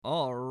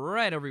All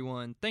right,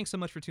 everyone. Thanks so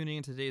much for tuning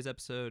in to today's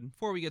episode.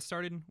 Before we get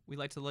started, we'd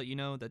like to let you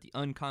know that the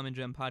Uncommon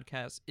Gem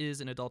podcast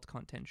is an adult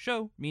content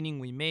show, meaning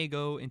we may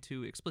go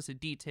into explicit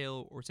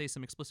detail or say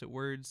some explicit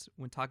words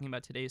when talking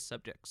about today's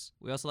subjects.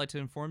 We also like to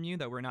inform you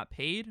that we're not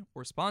paid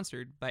or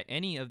sponsored by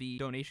any of the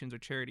donations or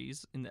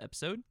charities in the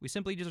episode. We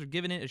simply just are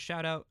giving it a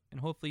shout out and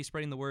hopefully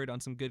spreading the word on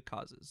some good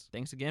causes.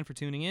 Thanks again for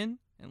tuning in,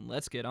 and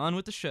let's get on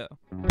with the show.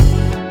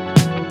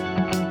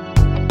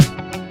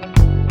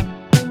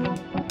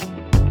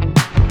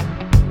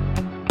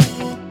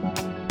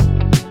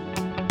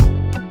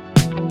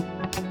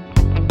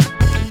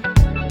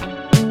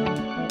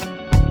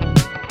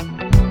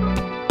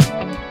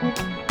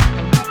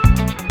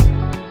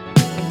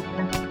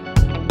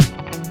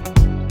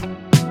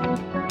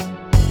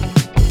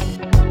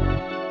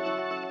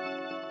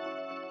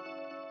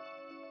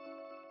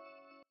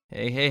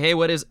 Hey,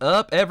 what is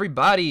up,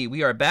 everybody?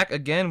 We are back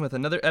again with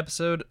another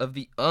episode of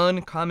the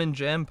Uncommon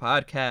Gem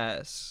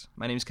podcast.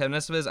 My name is Kevin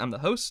Estevez. I'm the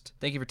host.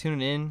 Thank you for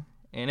tuning in.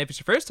 And if it's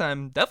your first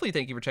time, definitely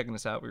thank you for checking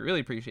us out. We really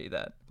appreciate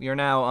that. We are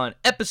now on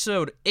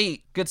episode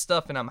 8. Good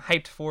stuff, and I'm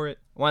hyped for it.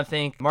 I want to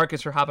thank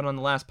Marcus for hopping on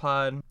the last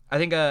pod. I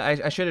think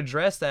I should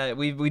address that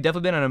we've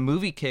definitely been on a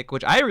movie kick,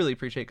 which I really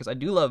appreciate because I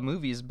do love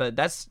movies. But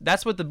that's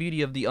what the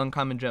beauty of the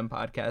Uncommon Gem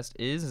podcast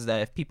is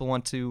that if people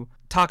want to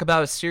talk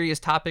about serious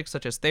topics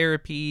such as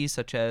therapy,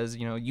 such as,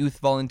 youth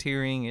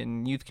volunteering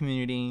and youth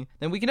community,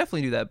 then we can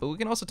definitely do that. But we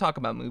can also talk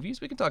about movies.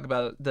 We can talk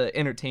about the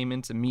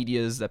entertainments and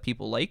medias that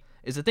people like.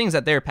 Is the things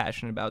that they're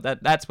passionate about.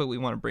 That's what we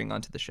want to bring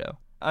onto the show.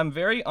 I'm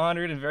very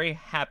honored and very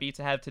happy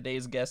to have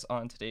today's guest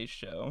on today's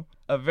show.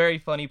 A very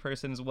funny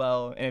person as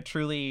well, and a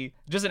truly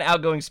just an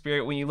outgoing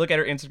spirit. When you look at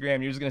her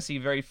Instagram, you're just going to see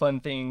very fun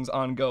things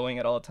ongoing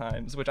at all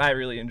times, which I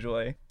really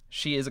enjoy.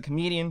 She is a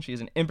comedian, she is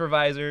an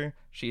improviser,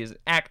 she is an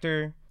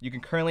actor. You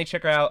can currently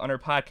check her out on her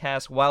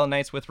podcast, Wild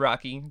Nights with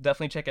Rocky.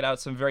 Definitely check it out,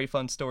 some very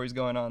fun stories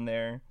going on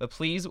there. But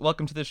please,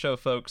 welcome to the show,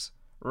 folks,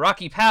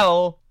 Rocky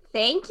Powell.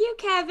 Thank you,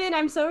 Kevin.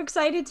 I'm so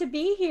excited to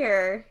be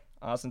here.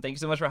 Awesome. Thank you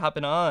so much for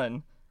hopping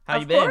on. How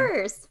you been? Of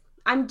course.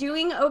 I'm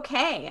doing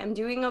okay.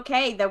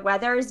 The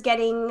weather is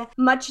getting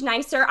much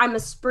nicer. I'm a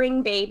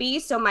spring baby,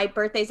 so my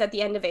birthday's at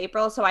the end of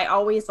April, so I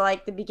always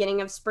like the beginning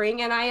of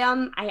spring. And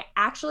I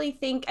actually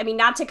think,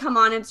 not to come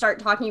on and start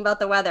talking about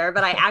the weather,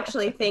 but I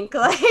actually think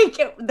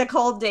like the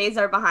cold days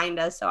are behind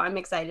us, so I'm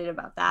excited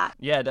about that.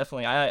 Yeah,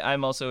 definitely.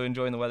 I'm also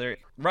enjoying the weather.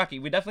 Rocky,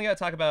 we definitely got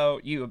to talk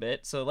about you a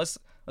bit, so let's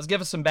give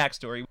us some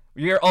backstory.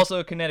 You're also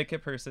a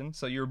Connecticut person,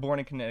 so you were born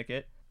in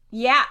Connecticut.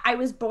 Yeah, I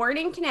was born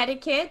in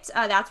Connecticut.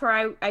 That's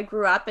where I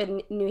grew up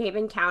in New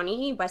Haven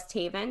County. West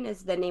Haven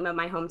is the name of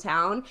my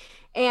hometown.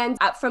 And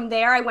from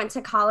there, I went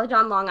to college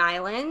on Long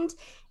Island.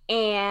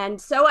 And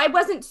so I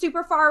wasn't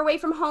super far away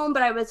from home,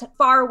 but I was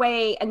far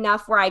away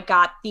enough where I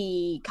got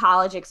the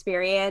college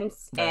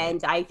experience. Right.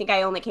 And I think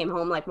I only came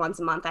home like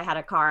once a month. I had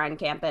a car on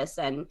campus,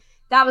 and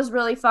that was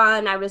really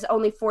fun. I was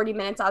only 40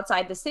 minutes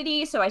outside the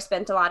city, so I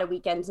spent a lot of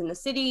weekends in the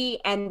city.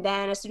 And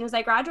then as soon as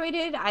I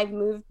graduated, I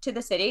moved to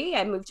the city.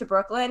 I moved to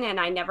Brooklyn, and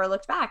I never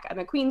looked back. I'm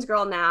a Queens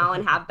girl now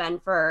and have been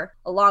for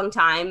a long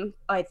time,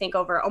 I think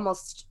over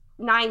almost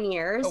 9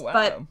 years. Oh, wow.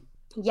 But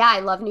yeah, I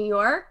love New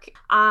York.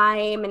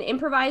 I'm an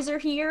improviser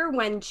here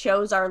when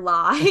shows are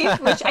live,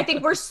 which I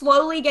think we're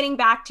slowly getting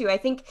back to. I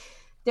think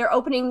they're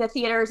opening the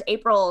theaters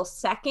April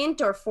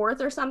 2nd or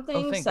 4th or something.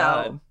 Oh, thank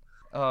God.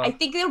 I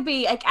think it'll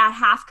be like at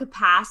half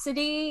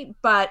capacity,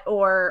 but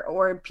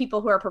or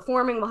people who are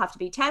performing will have to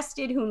be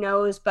tested. Who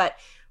knows? But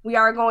we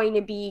are going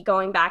to be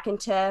going back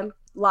into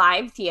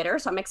live theater,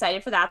 so I'm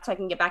excited for that, so I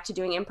can get back to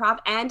doing improv.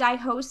 And I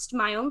host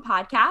my own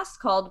podcast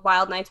called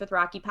Wild Nights with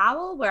Rocky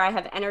Powell, where I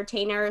have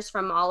entertainers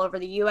from all over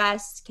the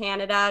U.S.,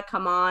 Canada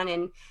come on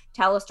and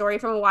tell a story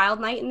from a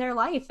wild night in their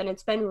life, and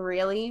it's been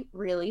really,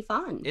 really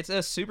fun. It's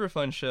a super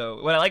fun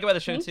show. What I like about the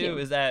show, too,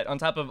 is that on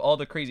top of all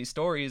the crazy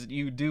stories,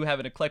 you do have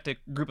an eclectic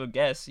group of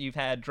guests. You've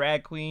had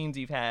drag queens,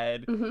 you've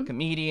had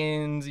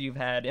comedians, you've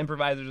had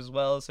improvisers as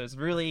well, so it's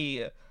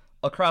really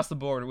across the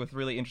board with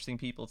really interesting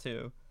people,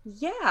 too.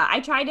 Yeah,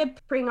 I try to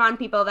bring on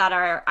people that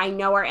I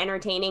know are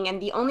entertaining,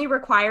 and the only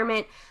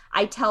requirement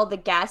I tell the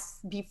guests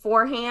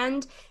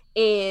beforehand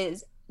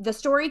is the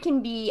story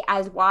can be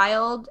as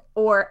wild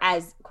or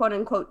as quote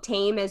unquote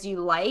tame as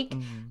you like,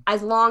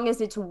 as long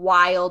as it's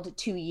wild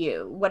to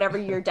you, whatever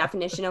your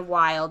definition of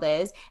wild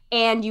is,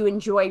 and you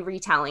enjoy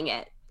retelling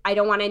it. I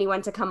don't want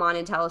anyone to come on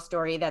and tell a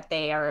story that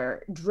they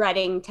are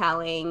dreading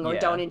telling or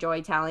don't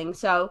enjoy telling.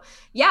 So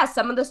yeah,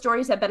 some of the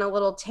stories have been a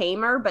little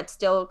tamer, but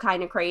still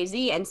kind of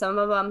crazy. And some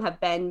of them have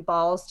been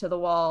balls to the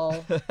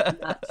wall.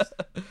 Nuts.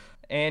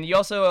 And you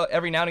also,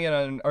 every now and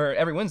again, or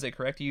every Wednesday,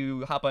 correct?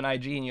 You hop on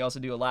IG and you also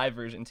do a live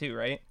version too,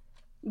 right?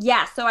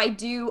 Yeah, so I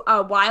do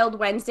Wild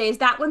Wednesdays.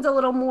 That one's a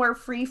little more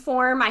free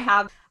form. I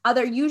have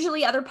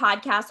usually other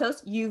podcast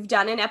hosts. You've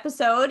done an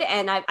episode,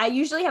 and I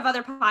usually have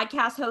other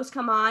podcast hosts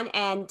come on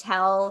and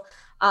tell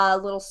a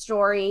little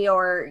story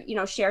or,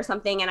 share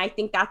something. And I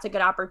think that's a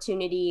good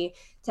opportunity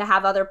to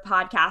have other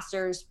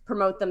podcasters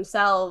promote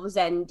themselves.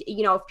 And,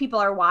 if people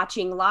are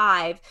watching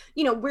live,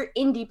 we're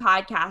indie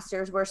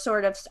podcasters. We're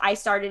I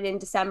started in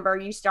December.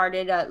 You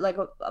started like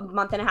a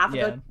month and a half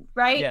ago,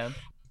 right? Yeah.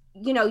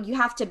 You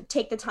have to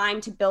take the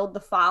time to build the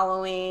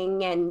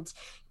following and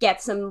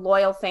get some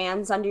loyal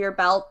fans under your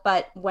belt.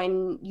 But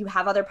when I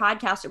have other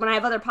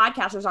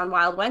podcasters on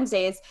Wild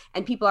Wednesdays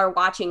and people are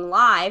watching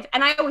live,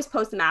 and I always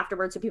post them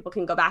afterwards so people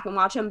can go back and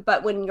watch them.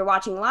 But when you're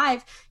watching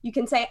live, you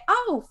can say,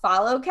 oh,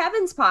 follow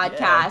Kevin's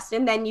podcast. Yeah.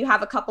 And then you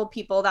have a couple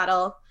people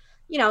that'll,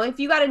 if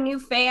you got a new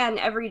fan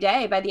every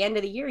day, by the end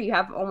of the year, you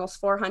have almost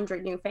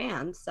 400 new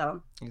fans.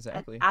 So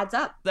exactly, it adds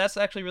up. That's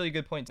actually a really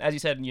good point. As you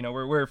said,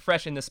 we're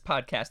fresh in this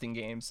podcasting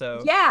game.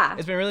 So yeah,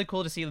 it's been really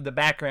cool to see the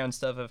background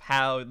stuff of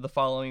how the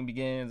following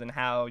begins and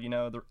how,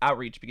 the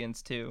outreach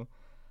begins too.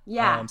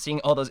 Yeah. Seeing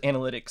all those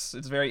analytics,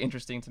 it's very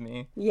interesting to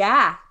me.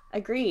 Yeah,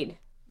 agreed.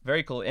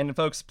 Very cool. And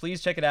folks,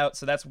 please check it out.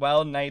 So that's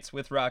Wild Nights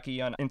with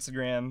Rocky on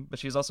Instagram, but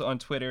she's also on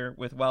Twitter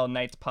with Wild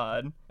Nights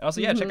Pod. And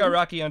also, check out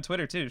Rocky on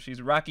Twitter too. She's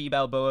Rocky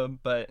Balboa,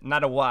 but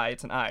not a Y,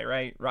 it's an I,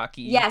 right?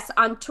 Rocky. Yes,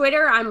 on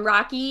Twitter, I'm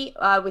Rocky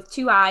with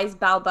 2 I's,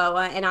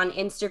 Balboa. And on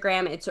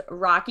Instagram, it's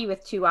Rocky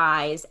with 2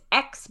 I's,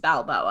 X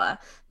Balboa.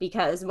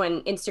 Because when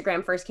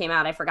Instagram first came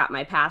out, I forgot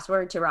my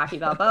password to Rocky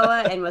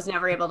Balboa and was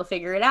never able to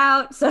figure it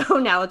out. So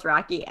now it's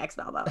Rocky X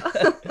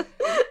Balboa.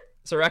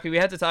 So, Rocky, we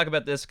had to talk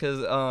about this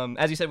because,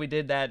 as you said, we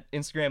did that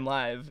Instagram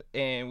Live,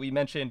 and we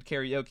mentioned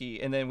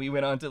karaoke, and then we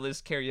went on to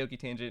this karaoke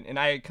tangent, and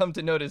I come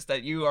to notice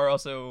that you are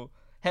also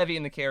heavy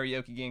in the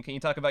karaoke game. Can you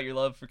talk about your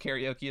love for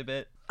karaoke a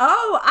bit?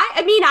 Oh,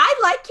 I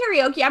like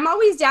karaoke. I'm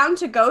always down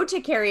to go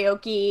to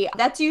karaoke.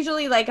 That's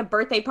usually like a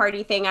birthday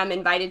party thing I'm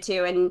invited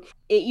to, and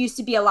it used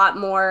to be a lot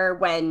more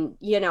when,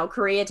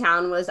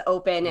 Koreatown was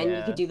open and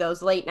you could do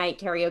those late night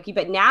karaoke,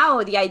 but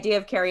now the idea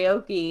of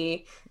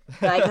karaoke...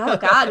 like, oh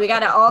God, we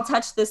got to all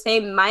touch the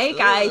same mic.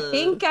 I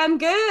think I'm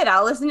good.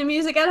 I'll listen to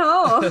music at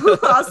home.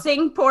 I'll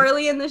sing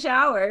poorly in the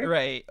shower.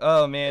 Right.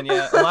 Oh man,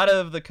 yeah. A lot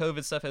of the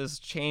COVID stuff has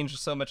changed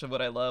so much of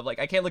what I love. Like,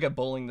 I can't look at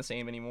bowling the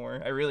same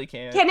anymore. I really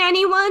can't. Can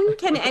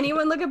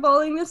anyone look at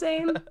bowling the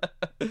same?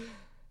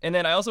 And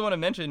then I also want to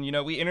mention,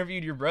 we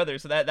interviewed your brother,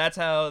 so that's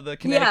how the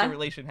Connecticut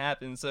relation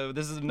happened. So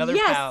this is another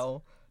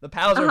Powell. The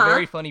Powells are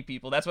very funny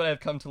people. That's what I've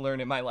come to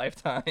learn in my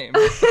lifetime.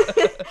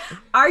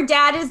 Our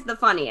dad is the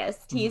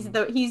funniest. He's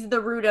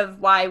the root of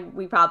why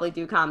we probably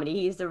do comedy.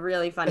 He's a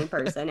really funny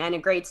person and a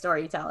great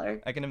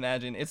storyteller. I can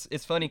imagine.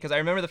 It's funny because I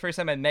remember the first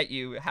time I met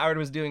you, Howard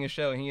was doing a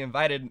show and he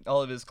invited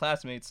all of his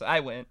classmates. So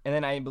I went, and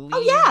then I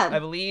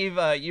believe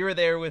you were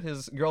there with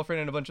his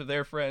girlfriend and a bunch of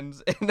their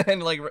friends. And then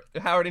like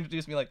Howard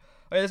introduced me like,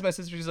 oh, this is my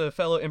sister. She's a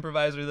fellow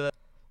improviser.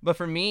 But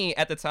for me,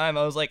 at the time,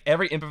 I was like,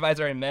 every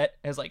improviser I met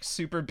is like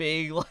super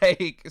big,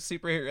 like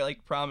super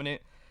like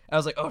prominent. I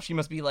was like, oh, she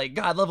must be like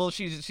God level.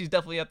 She's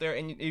definitely up there.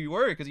 And you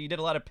were, because you did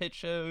a lot of pitch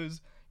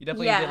shows. You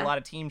definitely did a lot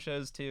of team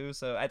shows too.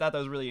 So I thought that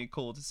was really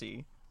cool to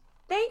see.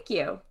 Thank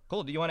you.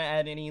 Cool. Do you want to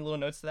add any little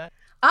notes to that?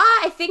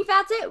 I think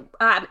that's it.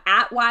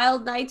 At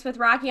Wild Nights with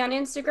Rocky on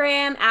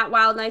Instagram, at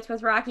Wild Nights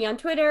with Rocky on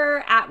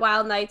Twitter, at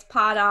Wild Nights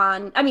Pod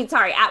on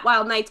Twitter,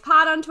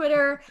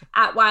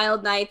 at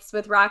Wild Nights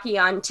with Rocky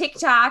on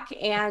TikTok.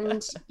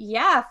 And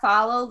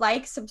follow,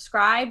 like,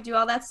 subscribe, do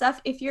all that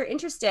stuff if you're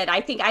interested.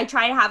 I think I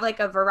try to have like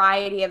a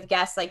variety of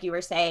guests, like you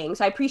were saying.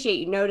 So I appreciate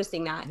you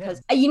noticing that,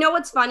 because you know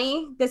what's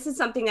funny? This is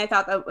something I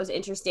thought that was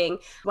interesting.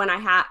 When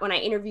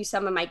I interview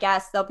some of my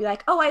guests, they'll be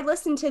like, oh, I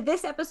listened to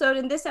this episode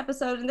and this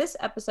episode and this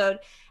episode.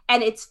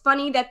 And it's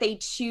funny that they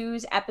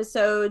choose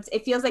episodes.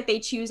 It feels like they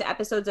choose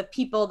episodes of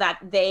people that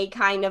they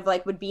kind of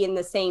like would be in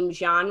the same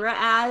genre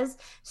as.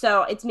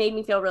 So it's made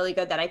me feel really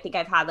good that I think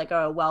I've had like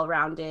a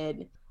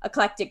well-rounded,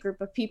 eclectic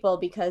group of people,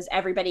 because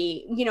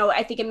everybody,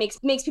 I think it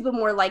makes people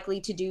more likely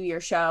to do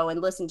your show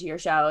and listen to your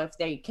show if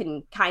they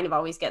can kind of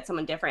always get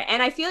someone different.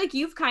 And I feel like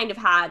you've kind of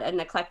had an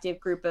eclectic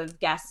group of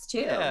guests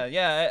too.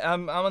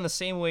 I'm on the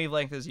same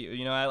wavelength as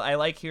you. I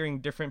like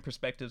hearing different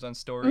perspectives on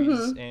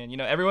stories,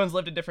 and everyone's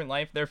lived a different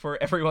life, therefore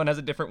everyone has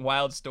a different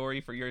wild story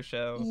for your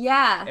show.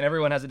 And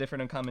everyone has a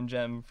different uncommon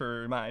gem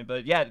for mine.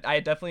 But I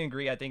definitely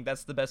agree. I think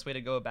that's the best way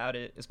to go about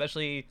it,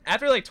 especially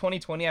after like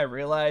 2020. I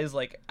realized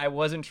like I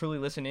wasn't truly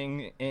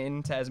listening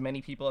in to as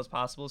many people as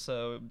possible,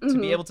 so to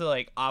be able to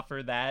like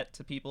offer that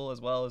to people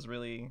as well is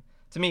really,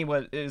 to me,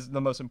 what is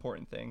the most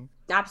important thing.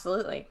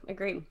 Absolutely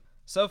agreed.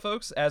 So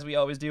folks, as we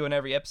always do in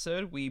every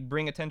episode, we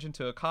bring attention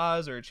to a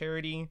cause or a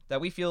charity that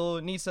we feel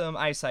needs some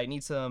eyesight,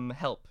 needs some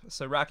help.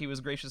 So Rocky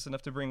was gracious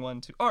enough to bring one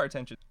to our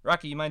attention.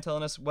 Rocky, you mind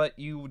telling us what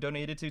you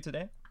donated to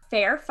today?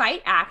 Fair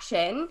Fight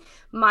Action.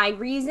 My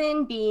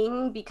reason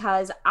being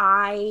because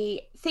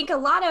I think a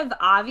lot of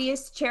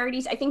obvious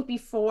charities, I think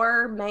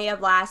before May of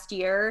last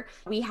year,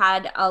 we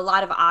had a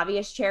lot of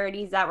obvious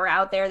charities that were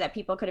out there that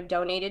people could have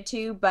donated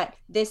to. But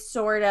this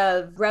sort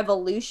of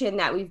revolution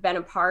that we've been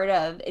a part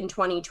of in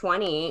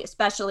 2020,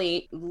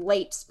 especially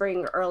late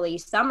spring, early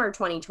summer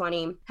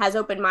 2020, has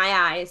opened my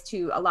eyes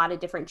to a lot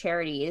of different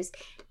charities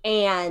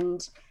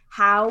and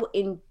how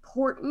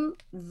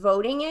important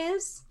voting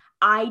is.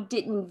 I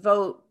didn't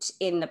vote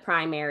in the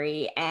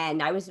primary,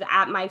 and I was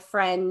at my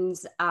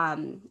friend's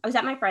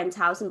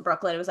house in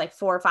Brooklyn. It was like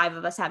 4 or 5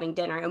 of us having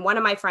dinner, and one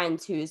of my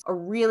friends, who's a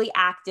really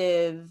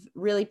active,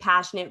 really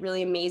passionate,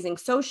 really amazing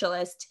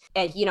socialist,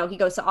 and he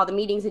goes to all the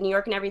meetings in New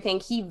York and everything,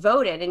 he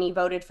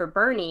voted for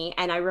Bernie.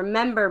 And I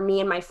remember me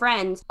and my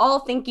friends all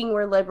thinking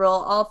we're liberal,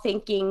 all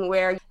thinking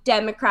we're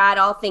Democrat,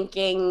 all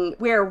thinking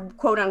we're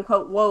quote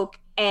unquote woke.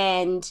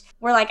 And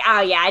we're like,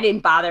 oh yeah, I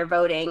didn't bother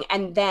voting.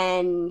 And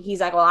then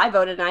he's like, well, I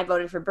voted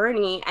for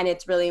Bernie, and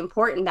it's really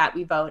important that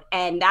we vote.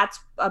 And that's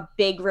a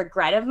big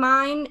regret of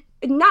mine.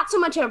 Not so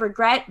much a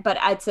regret, but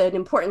it's an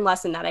important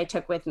lesson that I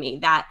took with me,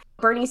 that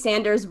Bernie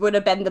Sanders would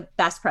have been the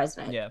best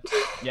president.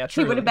 Yeah,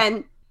 true. He would have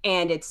been.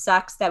 And it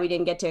sucks that we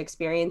didn't get to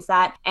experience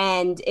that.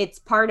 And it's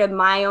part of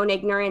my own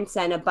ignorance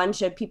and a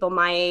bunch of people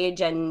my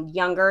age and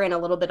younger and a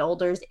little bit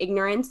older's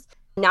ignorance,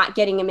 not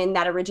getting him in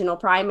that original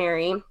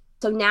primary.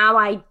 So now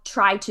I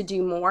try to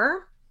do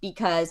more,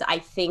 because I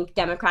think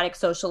democratic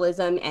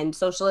socialism and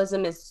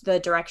socialism is the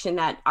direction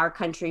that our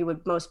country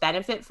would most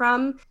benefit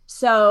from.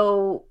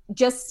 So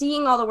just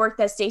seeing all the work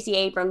that Stacey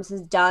Abrams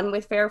has done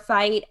with Fair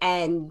Fight,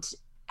 and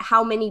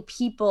how many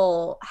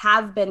people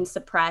have been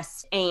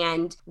suppressed,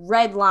 and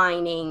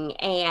redlining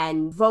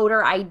and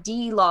voter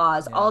ID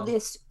laws, all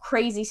this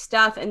crazy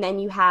stuff. And then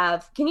you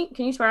have, can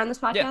you swear on this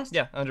podcast?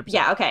 Yeah, 100%.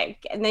 Yeah, okay.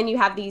 And then you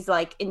have these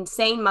like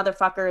insane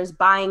motherfuckers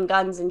buying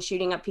guns and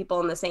shooting up people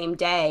in the same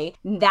day.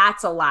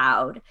 That's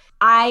allowed.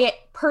 I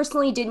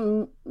personally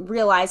didn't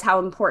realize how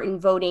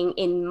important voting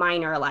in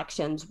minor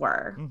elections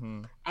were.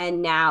 Mm-hmm.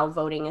 And now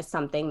voting is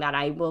something that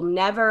I will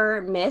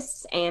never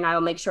miss. And I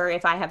will make sure,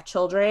 if I have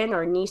children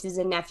or nieces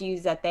and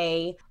nephews, that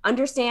they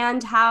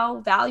understand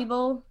how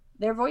valuable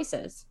their voice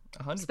is.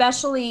 100%.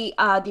 Especially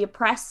the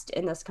oppressed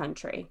in this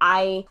country.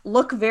 I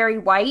look very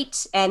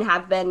white and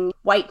have been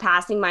white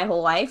passing my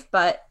whole life,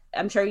 but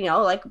I'm sure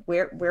like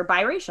we're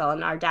biracial,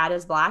 and our dad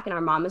is black and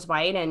our mom is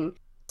white, and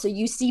so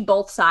you see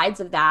both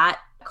sides of that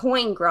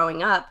coin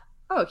growing up.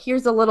 Oh,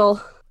 here's a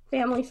little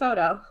family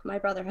photo my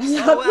brother has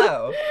up. Oh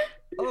wow!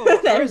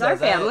 Oh, there's our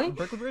family.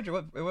 Brooklyn Bridge, or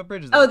what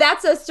bridge is that? Oh,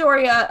 that's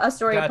Astoria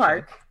Gotcha.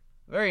 Park.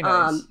 Very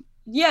nice.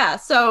 Yeah,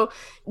 so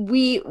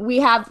we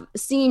have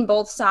seen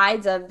both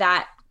sides of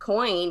that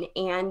coin,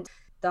 and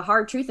the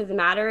hard truth of the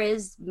matter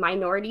is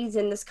minorities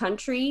in this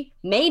country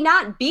may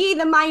not be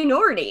the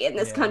minority in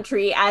this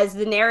country as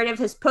the narrative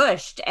has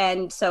pushed.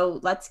 And so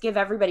let's give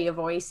everybody a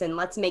voice, and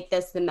let's make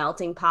this the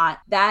melting pot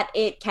that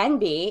it can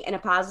be in a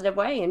positive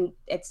way. And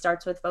it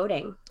starts with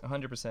voting.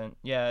 100%.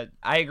 Yeah,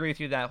 I agree with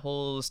you. That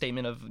whole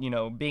statement of,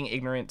 being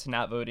ignorant to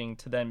not voting,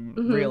 to then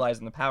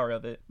realizing the power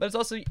of it. But it's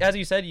also, as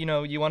you said, you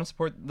want to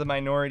support the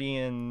minority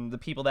and the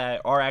people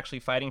that are actually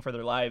fighting for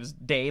their lives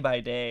day by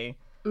day.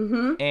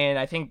 Mm-hmm. And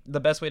I think the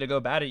best way to go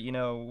about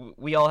it,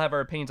 we all have our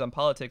opinions on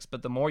politics,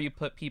 but the more you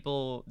put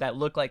people that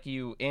look like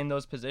you in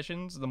those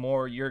positions, the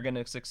more you're going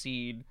to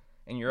succeed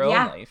in your own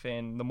life,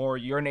 and the more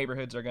your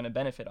neighborhoods are going to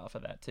benefit off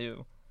of that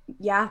too.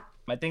 Yeah.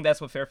 I think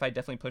that's what Fair Fight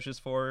definitely pushes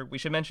for. We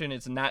should mention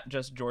it's not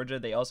just Georgia.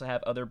 They also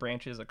have other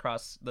branches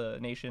across the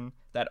nation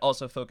that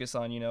also focus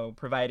on,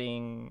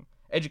 providing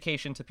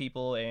education to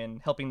people and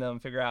helping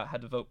them figure out how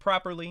to vote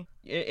properly.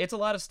 It's a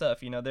lot of stuff,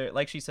 there,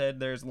 like she said,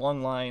 there's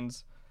long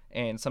lines.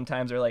 And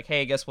sometimes they're like,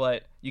 hey, guess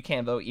what? You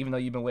can't vote even though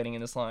you've been waiting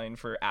in this line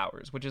for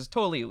hours, which is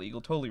totally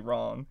illegal, totally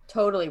wrong.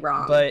 Totally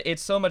wrong. But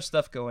it's so much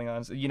stuff going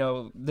on.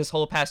 So, this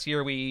whole past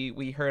year,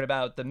 we heard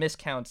about the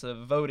miscounts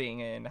of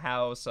voting and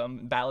how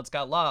some ballots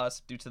got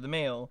lost due to the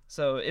mail.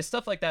 So it's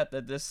stuff like that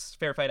this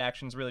Fair Fight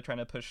Action is really trying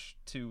to push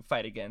to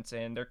fight against.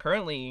 And they're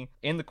currently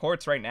in the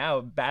courts right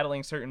now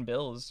battling certain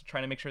bills,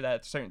 trying to make sure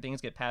that certain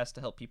things get passed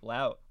to help people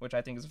out, which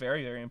I think is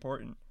very, very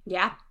important.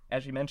 Yeah.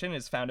 As you mentioned,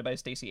 is founded by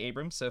Stacey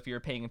Abrams. So if you're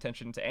paying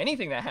attention to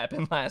anything that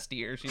happened last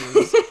year, she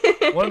was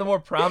one of the more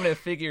prominent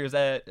figures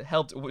that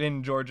helped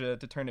win Georgia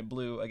to turn it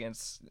blue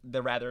against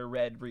the rather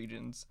red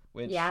regions.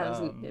 Which,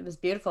 it was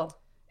beautiful.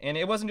 And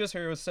it wasn't just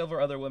her, it was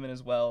several other women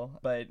as well.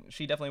 But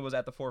she definitely was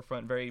at the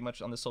forefront, very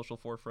much on the social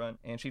forefront.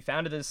 And she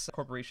founded this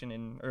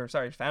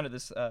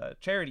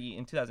charity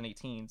in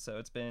 2018. So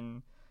it's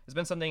been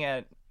something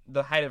at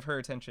the height of her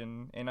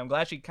attention. And I'm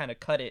glad she kind of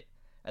cut it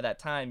at that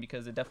time,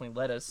 because it definitely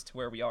led us to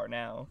where we are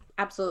now.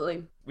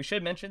 Absolutely. We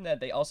should mention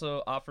that they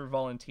also offer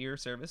volunteer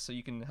service, so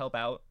you can help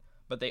out,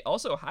 but they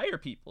also hire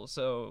people.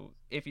 So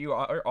if you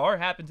are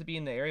happen to be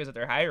in the areas that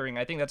they're hiring,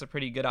 I think that's a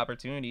pretty good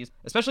opportunity,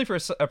 especially for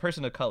a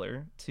person of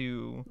color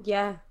to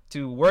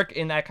work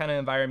in that kind of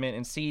environment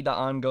and see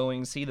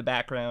the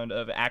background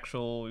of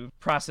actual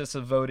process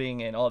of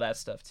voting and all that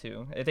stuff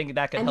too. I think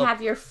that can help. And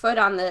have your foot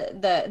on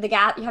the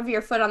gas. Have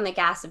your foot on the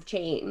gas of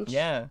change.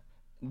 Yeah.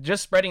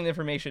 Just spreading the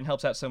information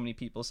helps out so many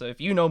people. So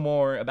if you know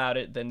more about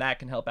it, then that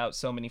can help out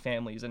so many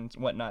families and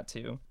whatnot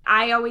too.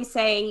 I always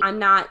say I'm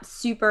not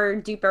super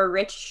duper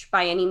rich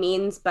by any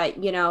means, but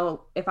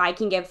if I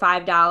can give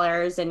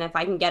 $5 and if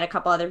I can get a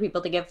couple other people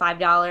to give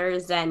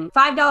 $5, then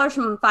 $5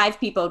 from 5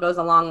 people goes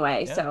a long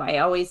way. Yeah. So I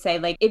always say,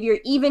 if you're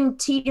even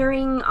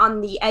teetering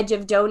on the edge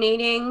of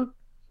donating,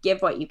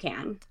 give what you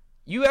can.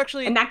 You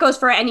actually... And that goes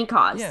for any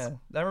cause. Yeah,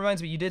 that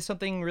reminds me, you did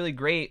something really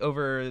great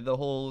over the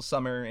whole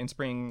summer and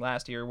spring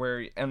last year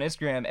where on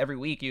Instagram every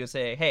week you would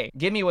say, hey,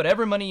 give me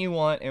whatever money you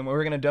want and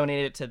we're going to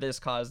donate it to this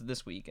cause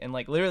this week. And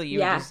like literally you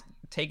would just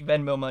take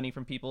Venmo money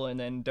from people and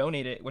then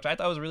donate it, which I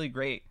thought was really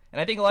great.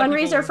 And I think a lot of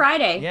people... Fundraiser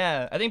Friday.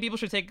 Yeah, I think people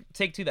should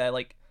take to that.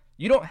 Like,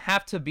 you don't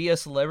have to be a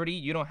celebrity.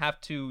 You don't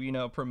have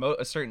to, promote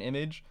a certain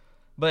image.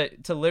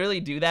 But to literally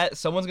do that,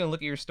 someone's going to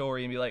look at your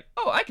story and be like,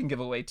 oh, I can give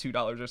away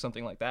 $2 or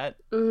something like that.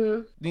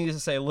 Mm-hmm. Needless to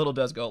say, little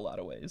does go a lot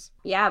of ways.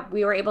 Yeah,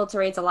 we were able to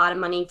raise a lot of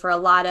money for a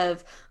lot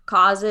of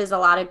causes, a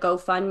lot of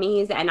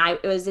GoFundMes. And I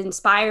was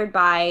inspired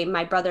by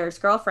my brother's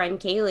girlfriend,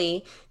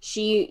 Kaylee.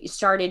 She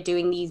started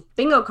doing these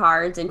bingo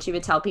cards and she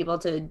would tell people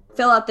to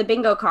fill out the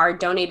bingo card,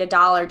 donate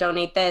 $1,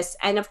 donate this.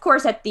 And of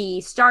course, at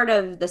the start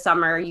of the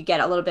summer, you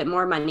get a little bit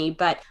more money.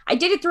 But I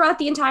did it throughout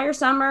the entire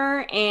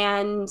summer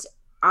and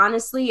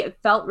honestly, it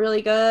felt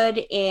really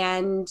good,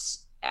 and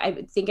I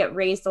think it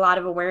raised a lot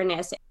of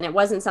awareness. And it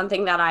wasn't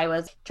something that I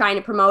was trying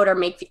to promote or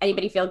make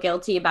anybody feel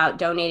guilty about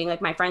donating,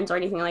 like my friends or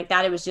anything like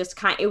that. It was just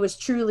it was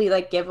truly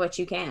like, give what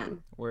you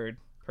can. Word.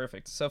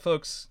 Perfect. So,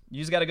 folks,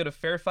 you just got to go to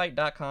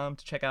fairfight.com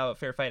to check out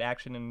Fair Fight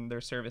Action and their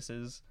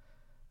services.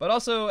 But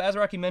also, as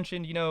Rocky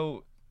mentioned,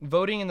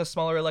 voting in the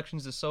smaller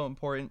elections is so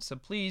important. So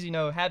please,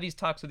 have these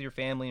talks with your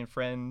family and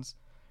friends.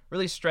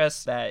 Really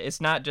stress that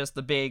it's not just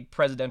the big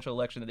presidential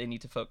election that they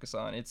need to focus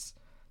on. It's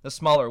the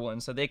smaller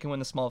ones, so they can win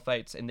the small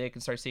fights and they can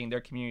start seeing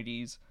their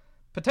communities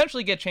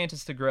potentially get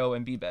chances to grow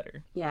and be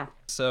better. Yeah.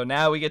 So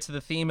now we get to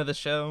the theme of the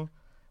show.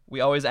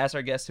 We always ask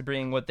our guests to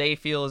bring what they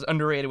feel is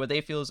underrated, what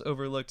they feel is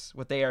overlooked,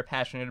 what they are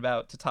passionate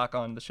about to talk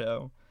on the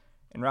show.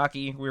 And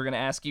Rocky, we're going to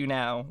ask you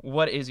now,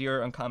 what is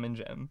your uncommon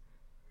gem?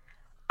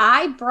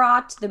 I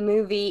brought the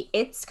movie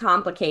It's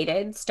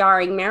Complicated,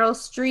 starring Meryl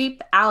Streep,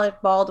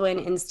 Alec Baldwin,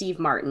 and Steve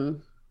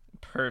Martin.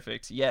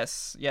 Perfect.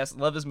 Yes.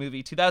 Love this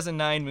movie.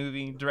 2009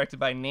 movie, directed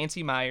by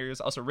Nancy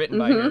Meyers, also written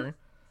by her.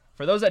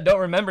 For those that don't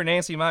remember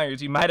Nancy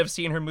Meyers, you might have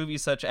seen her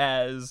movies such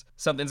as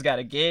Something's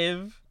Gotta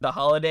Give, The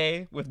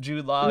Holiday with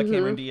Jude Law,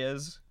 Cameron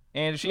Diaz.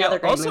 And she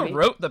also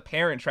wrote The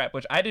Parent Trap,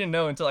 which I didn't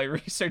know until I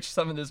researched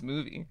some of this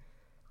movie.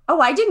 Oh,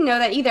 I didn't know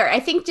that either. I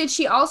think, did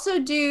she also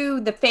do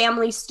The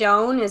Family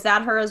Stone? Is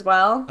that her as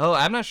well? Oh,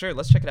 I'm not sure.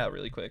 Let's check it out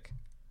really quick.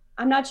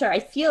 I'm not sure. I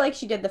feel like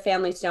she did The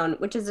Family Stone,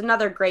 which is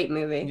another great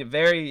movie.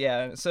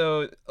 Yeah.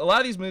 So a lot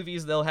of these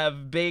movies, they'll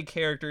have big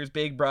characters,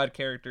 big broad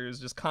characters,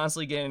 just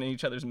constantly getting in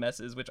each other's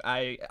messes, which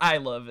I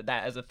love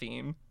that as a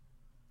theme.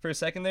 For a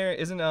second there,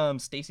 isn't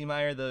Stacey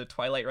Meyer the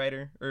Twilight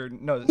writer? Or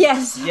no?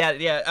 Yes.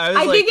 Yeah.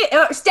 I think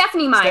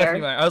Stephenie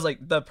Meyer. I was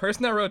like, the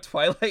person that wrote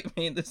Twilight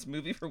made this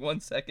movie for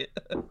 1 second.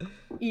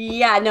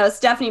 Yeah, no,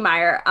 Stephenie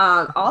Meyer.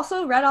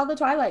 Also read all the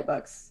Twilight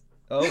books.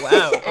 Oh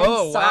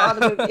wow! Saw all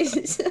the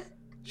movies.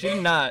 She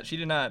did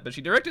not, but she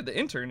directed The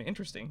Intern.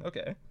 Interesting.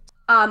 Okay.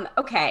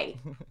 Okay.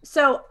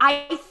 So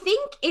I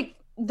think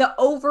the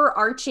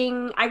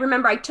overarching, I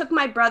remember I took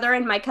my brother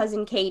and my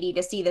cousin Katie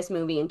to see this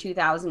movie in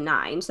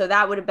 2009. So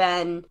that would have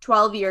been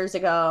 12 years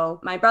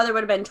ago. My brother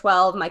would have been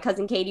 12. My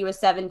cousin Katie was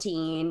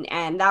 17.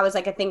 And that was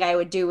like a thing I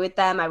would do with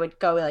them. I would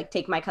go like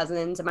take my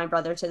cousins and my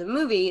brother to the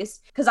movies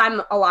because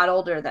I'm a lot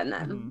older than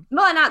them.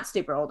 Well, not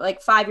super old,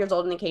 like 5 years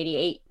older than Katie,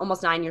 8,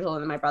 almost 9 years older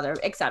than my brother,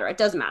 etc. It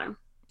doesn't matter.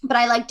 But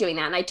I like doing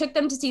that. And I took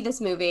them to see this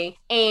movie.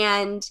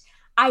 And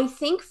I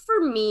think for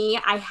me,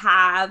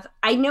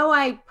 I know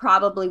I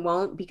probably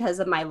won't because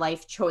of my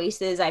life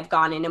choices. I've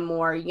gone in a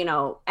more,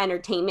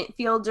 entertainment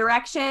field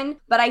direction.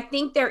 But I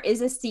think there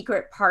is a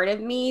secret part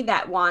of me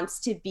that wants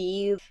to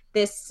be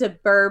this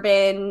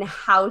suburban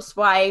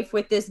housewife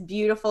with this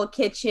beautiful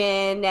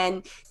kitchen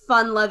and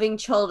fun-loving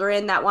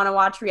children that want to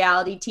watch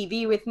reality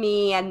TV with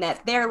me and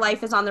that their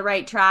life is on the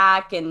right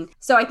track. And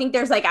so I think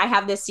I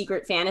have this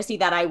secret fantasy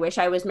that I wish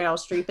I was Meryl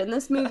Streep in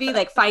this movie,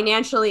 like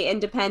financially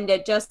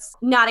independent, just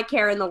not a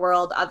care in the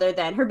world other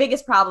than her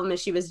biggest problem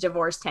is she was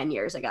divorced 10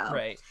 years ago.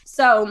 Right.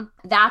 So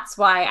that's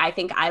why I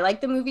think I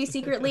like the movie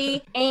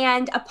secretly.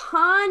 And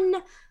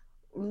upon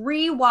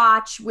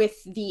rewatch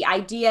with the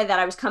idea that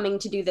I was coming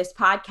to do this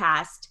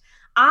podcast,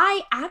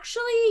 I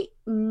actually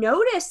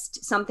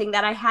noticed something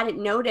that I hadn't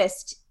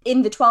noticed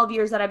in the 12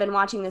 years that I've been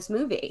watching this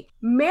movie.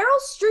 Meryl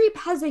Streep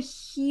has a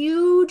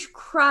huge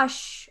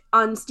crush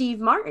on Steve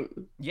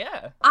Martin.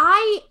 Yeah.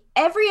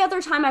 Every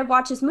other time I've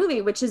watched this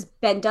movie, which has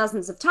been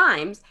dozens of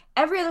times,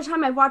 every other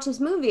time I've watched this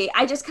movie,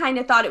 I just kind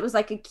of thought it was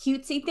like a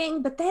cutesy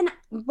thing. But then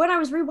when I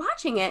was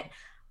rewatching it,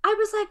 I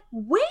was like,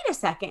 wait a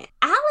second.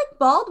 Alec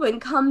Baldwin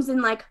comes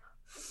and like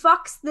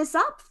fucks this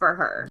up for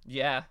her.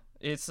 Yeah.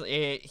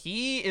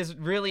 He is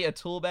really a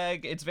tool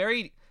bag. It's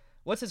very,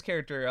 what's his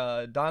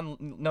character?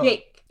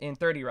 Jake. In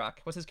 30 Rock.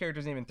 What's his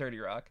character's name in 30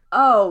 Rock?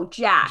 Oh,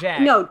 Jack.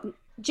 No,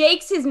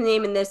 Jake's his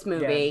name in this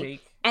movie. Yeah,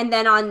 Jake. And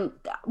then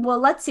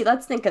let's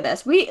think of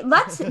this. Wait,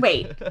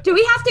 do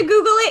we have to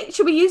Google it?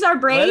 Should we use our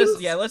brains?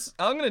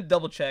 I'm going to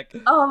double check.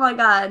 Oh my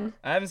God.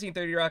 I haven't seen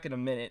 30 Rock in a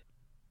minute.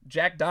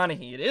 Jack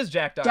Donaghy. It is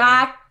Jack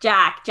Donaghy.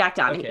 Jack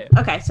Donaghy.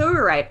 Okay, so we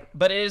were right.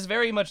 But it is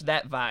very much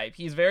that vibe.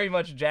 He's very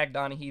much Jack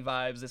Donaghy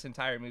vibes this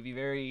entire movie.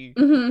 Very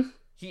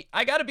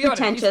I gotta be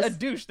honest, he's pretentious. a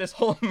douche this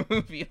whole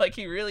movie. Like,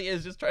 he really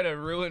is just trying to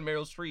ruin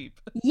Meryl Streep.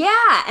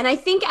 Yeah, and I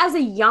think as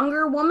a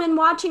younger woman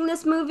watching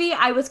this movie,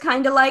 I was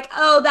kind of like,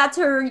 oh, that's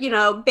her,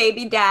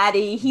 baby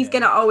daddy. He's Yeah.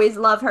 gonna always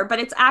love her. But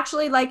it's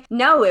actually like,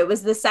 no, it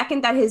was the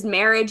second that his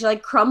marriage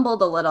like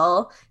crumbled a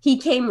little, he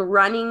came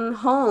running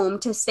home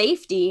to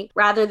safety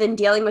rather than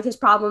dealing with his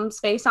problems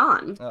face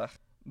on.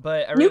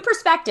 But I New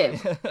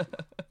perspective.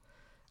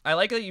 I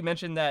like that you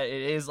mentioned that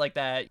it is like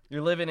that.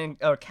 You're living in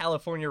a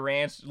California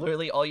ranch.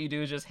 Literally, all you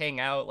do is just hang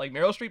out. Like,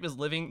 Meryl Streep is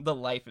living the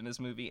life in this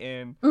movie,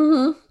 and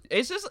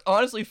it's just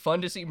honestly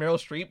fun to see Meryl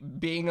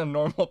Streep being a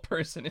normal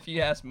person, if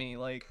you ask me.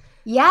 Like,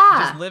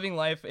 Yeah. just living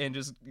life and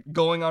just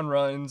going on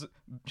runs.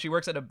 She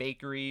works at a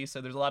bakery, so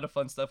there's a lot of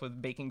fun stuff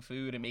with baking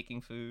food and making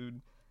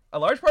food. A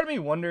large part of me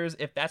wonders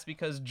if that's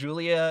because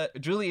Julie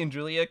and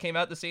Julia came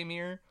out the same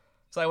year.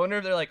 So I wonder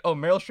if they're like, oh,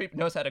 Meryl Streep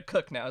knows how to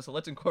cook now, so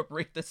let's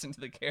incorporate this into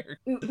the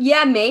character.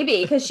 Yeah,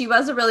 maybe, because she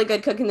was a really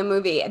good cook in the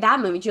movie. That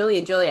movie, Julie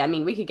and Julia, I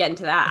mean, we could get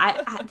into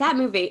that. That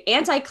movie,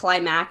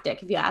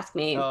 anticlimactic, if you ask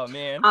me. Oh,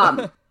 man.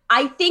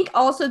 I think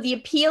also the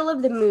appeal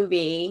of the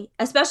movie,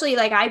 especially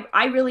like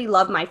I really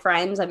love my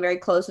friends. I'm very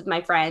close with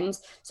my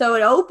friends. So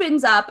it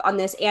opens up on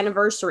this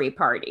anniversary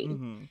party.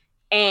 Mm-hmm.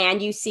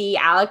 And you see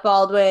Alec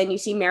Baldwin, you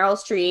see Meryl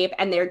Streep,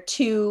 and they're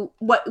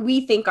what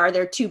we think are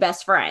their two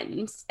best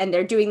friends. And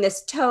they're doing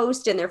this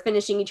toast and they're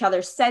finishing each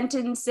other's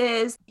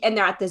sentences. And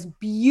they're at this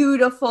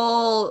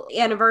beautiful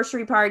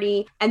anniversary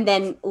party. And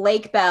then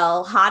Lake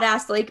Bell, hot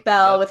ass Lake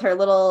Bell with her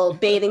little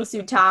bathing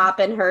suit top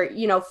and her,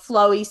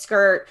 flowy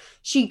skirt.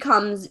 She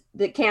comes,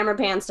 the camera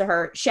pans to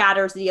her,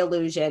 shatters the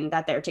illusion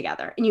that they're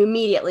together. And you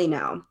immediately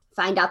know.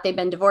 Find out they've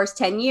been divorced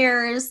 10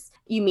 years.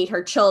 You meet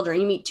her children.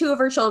 You meet two of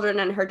her children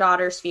and her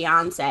daughter's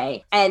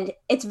fiance. And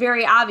it's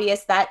very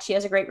obvious that she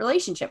has a great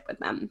relationship with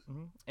them.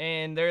 Mm-hmm.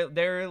 And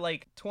they're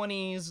like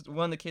 20s.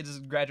 One of the kids is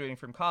graduating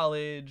from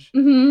college.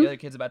 Mm-hmm. The other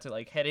kid's about to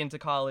like head into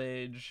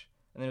college.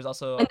 And there's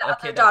also and the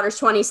other daughter's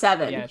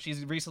 27. Yeah,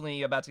 she's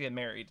recently about to get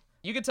married.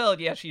 You could tell,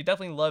 yeah, she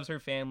definitely loves her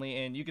family.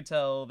 And you could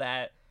tell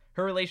that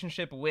her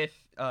relationship with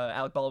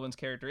Alec Baldwin's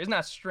character is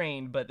not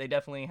strained, but they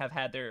definitely have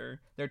had their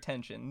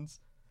tensions.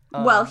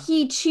 Well,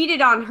 he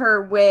cheated on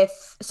her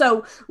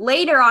so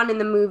later on in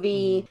the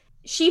movie,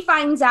 she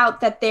finds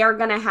out that they're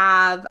going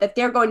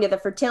to the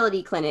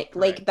fertility clinic.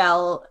 Right. Lake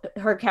Bell,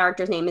 her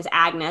character's name is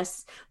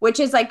Agnes, which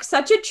is like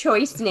such a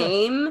choice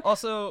name.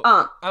 Also,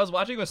 I was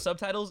watching with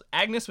subtitles,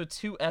 Agnes with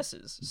 2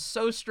 S's.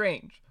 So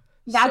strange.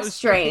 That's so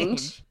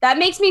strange. That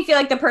makes me feel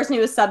like the person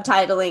who was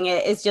subtitling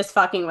it is just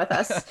fucking with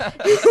us.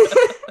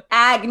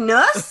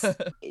 Agnes.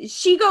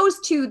 She goes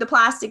to the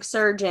plastic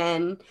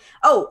surgeon.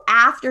 Oh,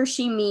 after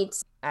she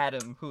meets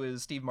Adam, who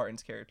is Steve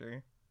Martin's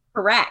character.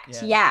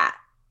 Correct. Yeah.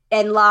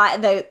 And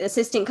the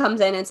assistant comes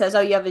in and says,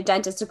 "Oh, you have a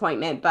dentist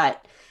appointment."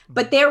 But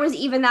there was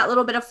even that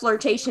little bit of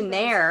flirtation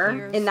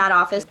there in that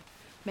office.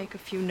 Make a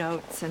few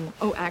notes, and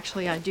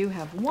actually, I do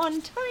have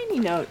one tiny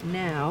note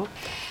now.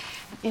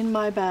 In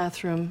my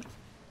bathroom,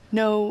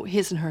 no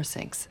his and her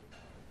sinks.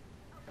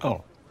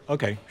 Oh,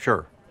 okay,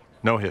 sure.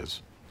 No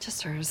his.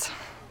 Just hers.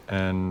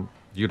 And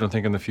you don't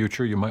think in the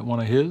future you might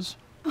want a his?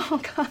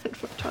 Oh, God,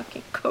 we're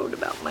talking code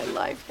about my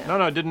life now.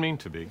 No, I didn't mean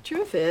to be.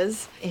 Truth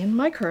is, in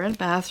my current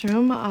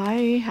bathroom,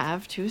 I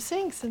have 2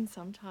 sinks, and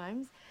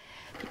sometimes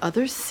the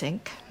other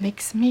sink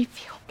makes me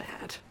feel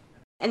bad.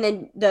 And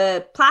then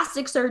the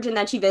plastic surgeon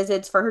that she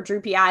visits for her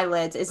droopy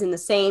eyelids is in the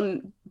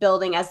same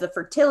building as the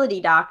fertility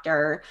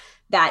doctor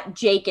that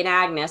Jake and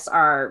Agnes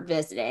are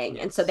visiting.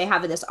 Yes. And so they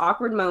have this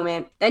awkward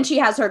moment. Then she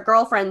has her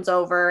girlfriends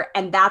over,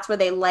 and that's where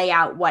they lay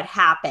out what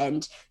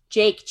happened.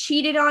 Jake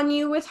cheated on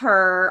you with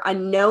her, a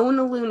known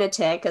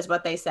lunatic is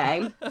what they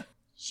say.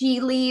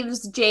 She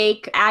leaves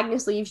Jake,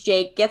 Agnes leaves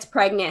Jake, gets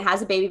pregnant,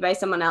 has a baby by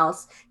someone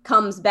else,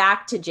 comes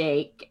back to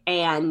Jake,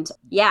 and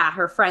yeah,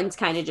 her friends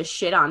kind of just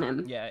shit on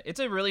him. Yeah, it's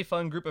a really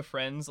fun group of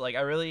friends. Like,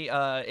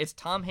 it's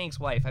Tom Hanks'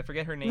 wife. I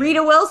forget her name.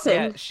 Rita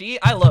Wilson. Yeah,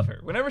 I love her.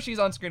 Whenever she's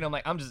on screen, I'm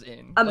like, I'm just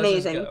in.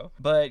 Amazing. Let's just go.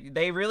 But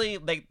they really,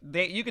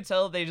 you could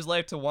tell they just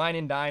like to wine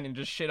and dine and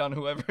just shit on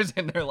whoever's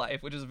in their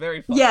life, which is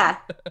very fun. Yeah,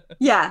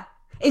 yeah.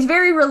 It's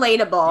very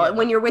relatable. Yeah.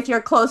 When you're with your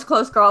close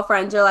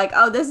girlfriends, you're like,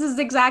 oh, this is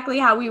exactly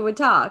how we would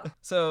talk.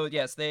 So,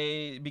 yes,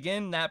 they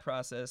begin that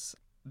process.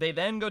 They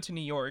then go to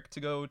New York to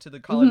go to the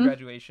college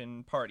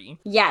graduation party.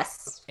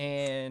 Yes.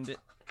 And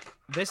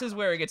this is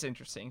where it gets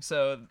interesting.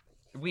 So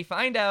we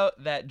find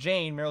out that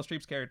Jane, Meryl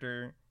Streep's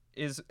character,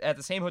 is at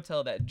the same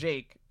hotel that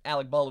Jake,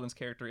 Alec Baldwin's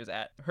character, is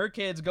at. Her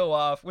kids go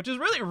off, which is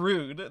really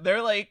rude.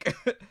 They're like...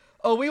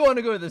 oh, we want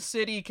to go to the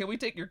city. Can we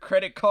take your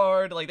credit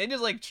card? Like, they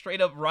just like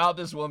straight up rob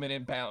this woman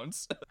and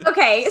bounce.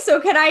 Okay,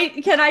 so can I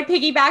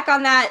piggyback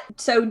on that?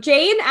 So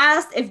Jane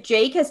asked if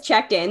Jake has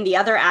checked in, the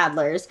other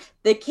Adlers.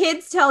 The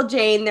kids tell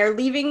Jane they're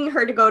leaving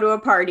her to go to a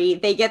party.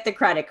 They get the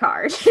credit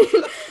card.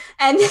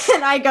 And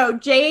then I go,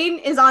 Jane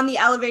is on the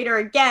elevator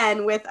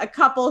again with a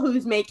couple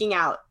who's making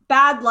out.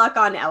 Bad luck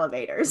on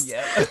elevators.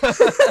 Yeah.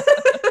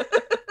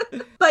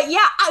 But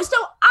yeah, so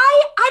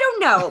I don't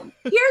know.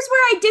 Here's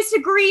where I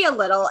disagree a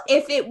little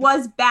if it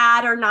was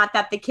bad or not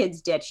that the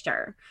kids ditched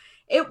her.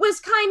 It was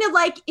kind of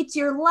like it's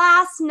your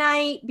last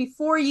night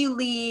before you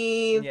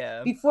leave,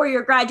 before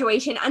your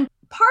graduation. And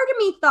part of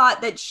me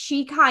thought that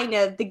she kind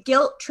of, the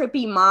guilt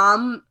trippy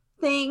mom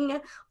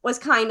thing was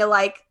kind of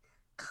like,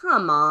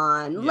 come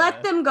on,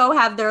 let them go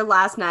have their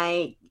last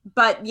night.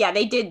 But yeah,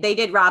 they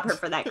did rob her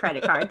for that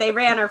credit card. They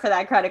ran her for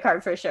that credit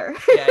card for sure.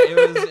 Yeah,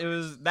 it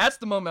was that's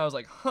the moment I was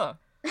like, huh.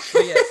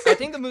 But yeah, I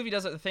think the movie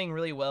does a thing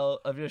really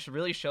well of just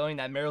really showing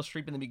that Meryl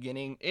Streep in the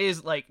beginning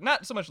is like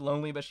not so much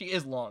lonely, but she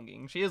is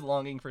longing. She is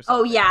longing for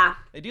something. Oh yeah.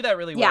 They do that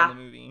really well in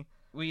the movie.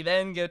 We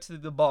then go to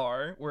the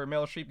bar where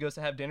Meryl Streep goes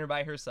to have dinner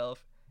by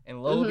herself,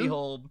 and lo and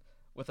behold,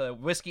 with a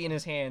whiskey in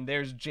his hand,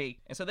 there's Jake.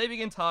 And so they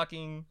begin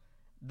talking.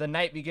 The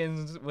night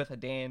begins with a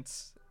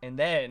dance, and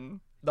then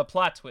the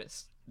plot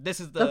twist.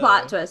 This is the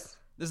plot twist.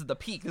 This is the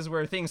peak. This is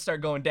where things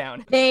start going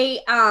down.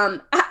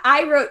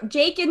 I wrote,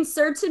 Jake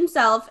inserts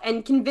himself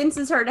and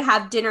convinces her to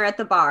have dinner at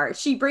the bar.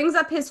 She brings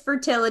up his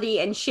fertility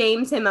and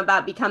shames him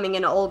about becoming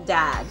an old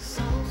dad.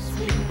 So,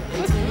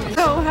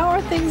 how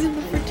are things in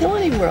the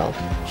fertility world?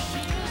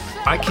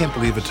 I can't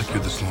believe it took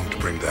you this long to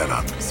bring that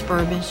up.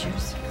 Sperm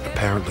issues?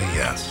 Apparently,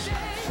 yes.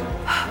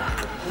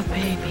 A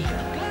baby.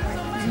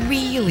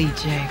 Really,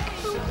 Jake?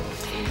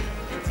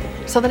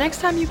 So the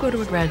next time you go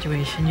to a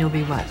graduation, you'll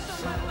be what?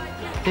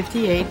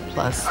 58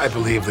 plus? I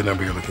believe the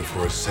number you're looking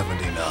for is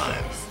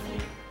 79.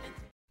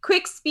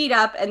 Quick speed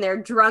up, and they're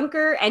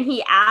drunker, and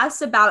he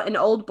asks about an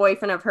old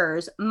boyfriend of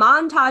hers.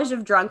 Montage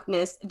of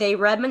drunkenness. They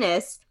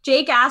reminisce.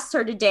 Jake asks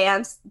her to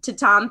dance to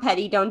Tom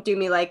Petty, Don't Do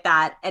Me Like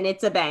That, and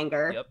it's a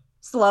banger. Yep.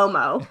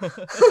 Slow-mo.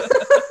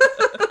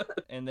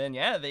 And then,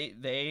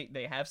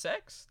 they have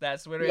sex.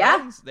 That's where it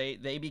ends.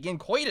 They begin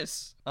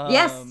coitus.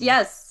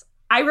 Yes.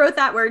 I wrote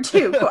that word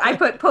too. I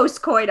put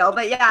post-coital,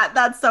 but yeah,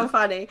 that's so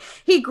funny.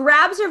 He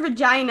grabs her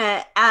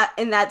vagina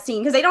in that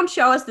scene because they don't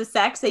show us the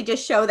sex. They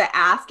just show the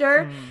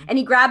after. And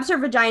he grabs her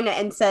vagina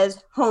and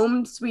says,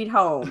 home sweet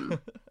home.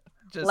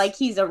 Like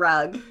he's a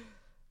rug.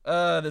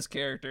 This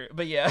character.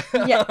 But yeah.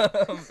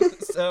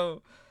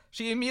 So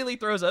she immediately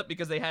throws up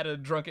because they had a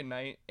drunken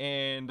night.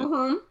 And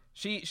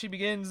she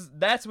begins,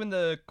 that's when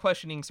the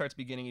questioning starts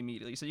beginning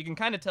immediately. So you can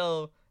kind of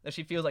tell that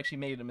she feels like she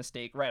made a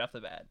mistake right off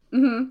the bat.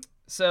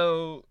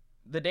 So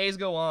the days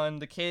go on,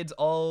 the kids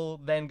all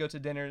then go to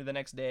dinner the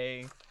next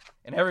day,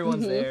 and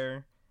everyone's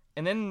there.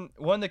 And then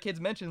one of the kids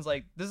mentions,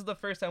 like, this is the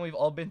first time we've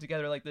all been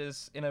together like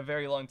this in a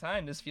very long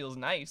time. This feels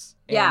nice.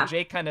 And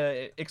Jake kind of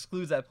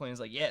excludes that point. He's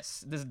like,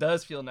 yes, this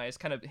does feel nice,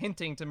 kind of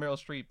hinting to Meryl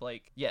Streep,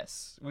 like,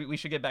 yes, we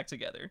should get back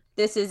together.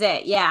 This is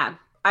it, yeah.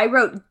 I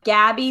wrote,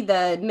 Gabby,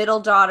 the middle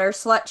daughter,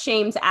 slut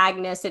shames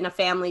Agnes in a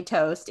family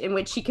toast in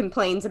which she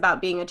complains about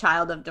being a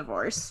child of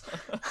divorce.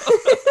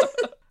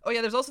 Oh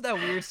yeah, there's also that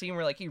weird scene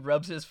where like he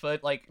rubs his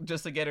foot like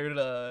just to get her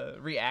to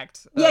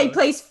react. Yeah, he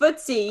plays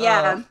footsie,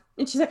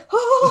 and she's like,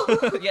 oh.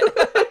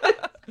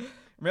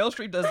 Meryl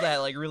Streep does that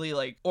like really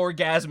like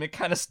orgasmic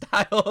kind of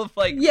style of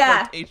like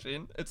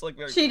flirtation. It's like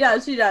very. She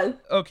does.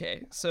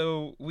 Okay,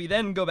 so we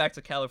then go back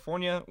to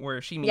California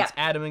where she meets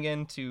Adam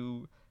again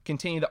to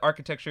continue the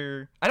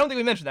architecture. I don't think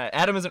we mentioned that.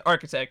 Adam is an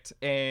architect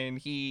and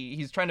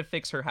he's trying to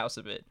fix her house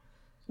a bit.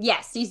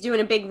 Yes, he's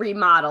doing a big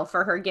remodel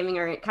for her, giving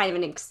her kind of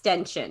an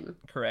extension.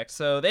 Correct.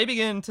 So they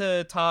begin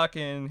to talk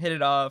and hit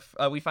it off.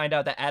 We find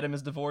out that Adam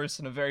is divorced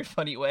in a very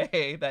funny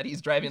way, that he's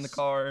driving the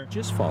car.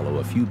 Just follow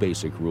a few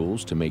basic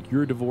rules to make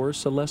your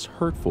divorce a less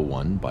hurtful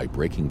one by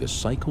breaking the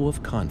cycle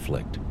of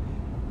conflict.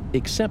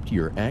 Accept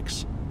your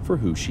ex for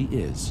who she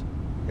is.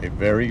 A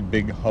very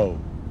big hoe.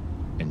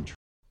 And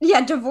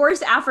yeah,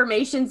 divorce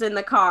affirmations in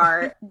the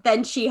car.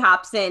 Then she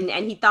hops in,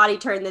 and he thought he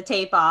turned the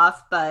tape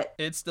off, but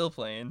it's still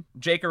playing.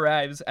 Jake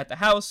arrives at the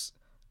house,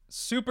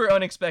 super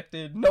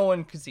unexpected. No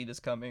one could see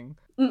this coming.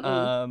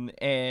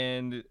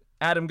 And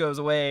Adam goes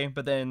away,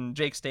 but then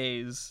Jake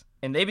stays,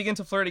 and they begin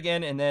to flirt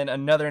again, and then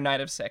another night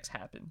of sex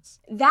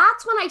happens.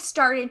 That's when I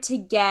started to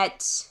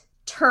get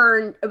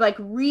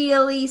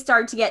really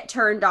start to get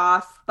turned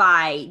off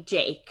by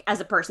Jake as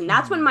a person.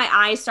 That's when my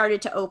eyes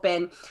started to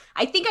open.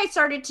 I think I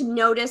started to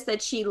notice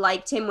that she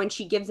liked him when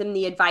she gives him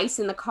the advice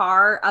in the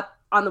car up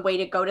on the way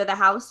to go to the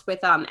house with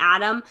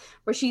Adam,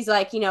 where she's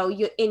like,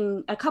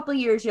 in a couple of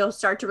years, you'll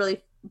start to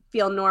really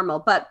feel normal.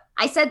 But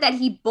I said that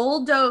he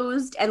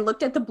bulldozed and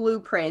looked at the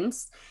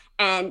blueprints,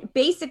 and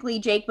basically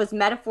Jake was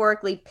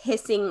metaphorically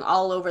pissing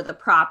all over the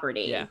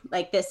property. Yeah.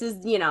 Like, this is,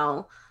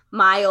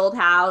 my old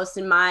house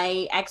and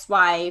my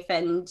ex-wife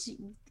and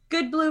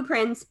good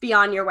blueprints, be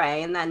on your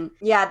way. And then,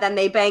 then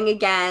they bang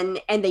again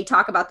and they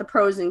talk about the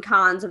pros and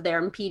cons of their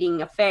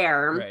impeding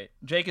affair. Right.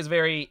 Jake is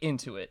very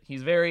into it.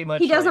 He's very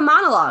much. He does a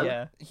monologue.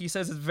 Yeah. He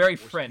says it's very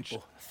French.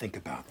 People think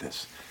about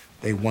this.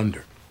 They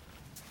wonder,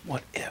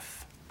 what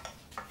if?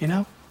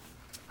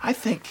 I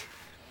think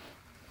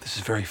this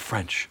is very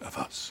French of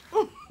us.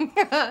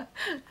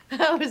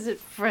 How is it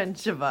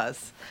French of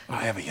us?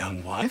 I have a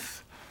young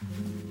wife,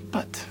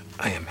 but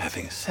I am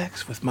having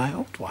sex with my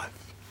old wife.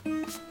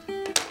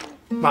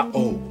 My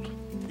old,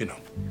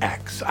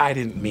 ex. I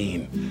didn't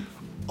mean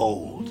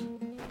old.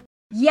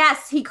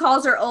 Yes, he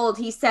calls her old.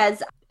 He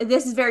says,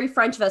 this is very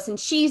French of us. And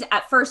she's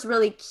at first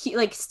really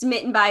like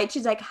smitten by it.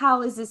 She's like,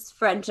 how is this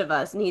French of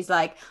us? And he's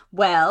like,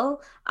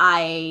 well,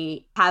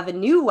 I have a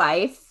new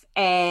wife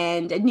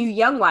and a new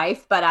young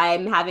wife, but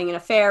I'm having an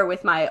affair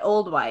with my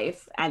old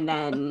wife. And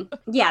then,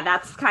 yeah,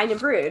 that's kind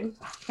of rude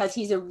because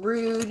he's a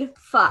rude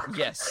fuck.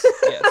 Yes,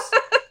 yes.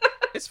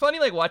 It's funny,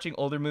 like, watching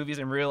older movies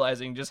and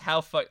realizing just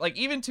how like,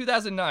 even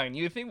 2009,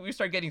 you would think we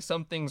start getting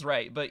some things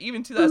right, but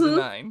even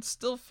 2009,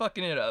 still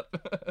fucking it up.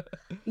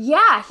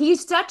 Yeah,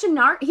 he's such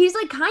a he's,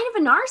 like, kind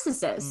of a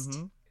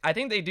narcissist. I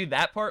think they do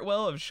that part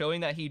well of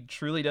showing that he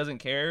truly doesn't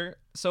care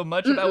so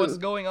much about what's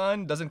going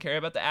on, doesn't care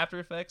about the after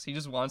effects. He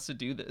just wants to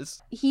do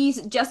this.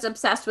 He's just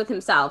obsessed with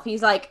himself.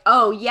 He's like,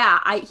 oh, yeah,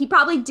 he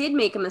probably did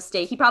make a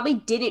mistake. He probably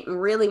didn't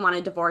really want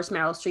to divorce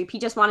Meryl Streep. He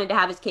just wanted to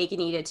have his cake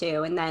and eat it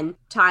too. And then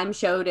time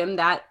showed him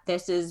that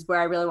this is where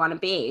I really want to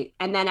be.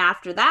 And then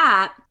after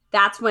that,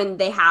 that's when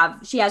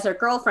she has her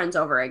girlfriends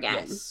over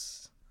again.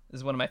 Yes.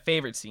 This is one of my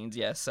favorite scenes,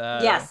 yes.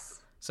 Yes.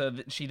 So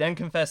she then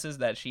confesses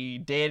that she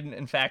did,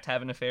 in fact,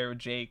 have an affair with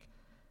Jake.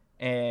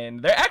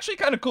 And they're actually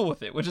kind of cool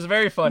with it, which is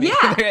very funny.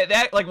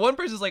 Yeah. Like, one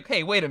person's like,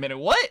 hey, wait a minute,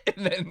 what?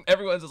 And then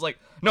everyone's just like,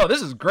 no,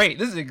 this is great.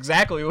 This is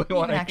exactly what we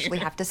want to hear. You actually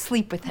have to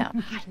sleep with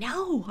him. I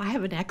know. I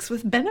have an ex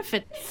with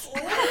benefits.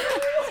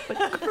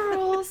 But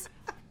girls,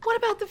 what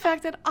about the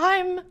fact that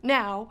I'm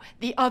now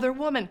the other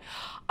woman?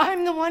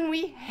 I'm the one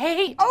we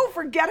hate. Oh,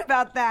 forget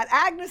about that.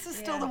 Agnes is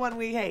still the one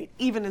we hate,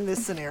 even in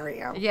this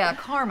scenario. Yeah,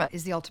 karma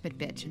is the ultimate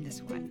bitch in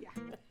this one.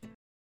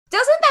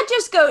 Doesn't that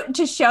just go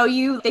to show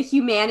you the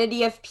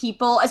humanity of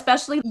people,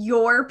 especially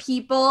your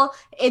people?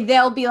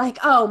 They'll be like,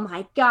 oh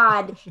my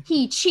God,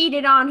 he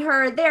cheated on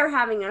her. They're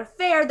having an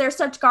affair. They're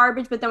such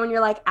garbage. But then when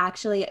you're like,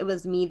 actually, it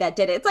was me that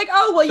did it. It's like,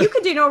 oh, well, you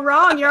could do no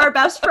wrong. You're our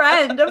best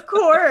friend. Of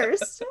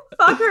course.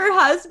 Fuck her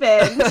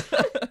husband.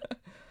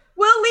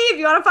 We'll leave.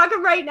 You want to fuck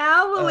him right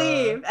now? We'll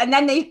leave. And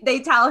then they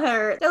tell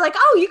her, they're like,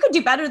 oh, you could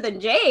do better than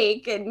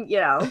Jake. And, you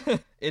know.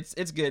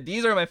 It's good.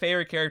 These are my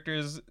favorite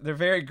characters. They're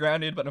very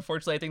grounded, but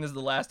unfortunately, I think this is the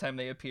last time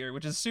they appear,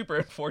 which is super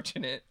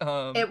unfortunate.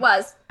 It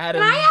was.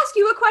 Adam, Can I ask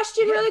you a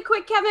question really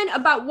quick, Kevin,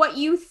 about what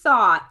you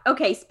thought?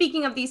 Okay,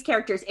 speaking of these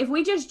characters, if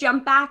we just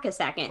jump back a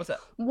second. What's that?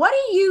 What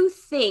do you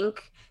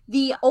think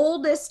the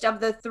oldest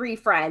of the three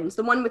friends,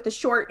 the one with the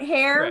short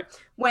hair, Correct.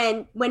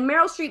 when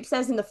Meryl Streep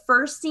says in the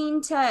first scene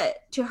to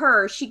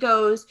her, she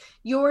goes,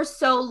 "You're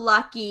so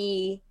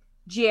lucky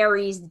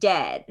Jerry's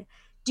dead."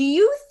 Do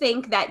you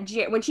think that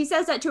when she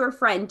says that to her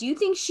friend, do you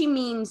think she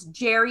means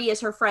Jerry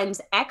is her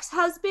friend's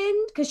ex-husband?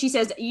 Because she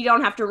says you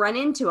don't have to run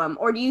into him.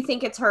 Or do you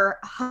think it's her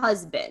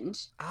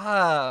husband?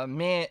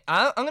 Man,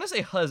 I'm gonna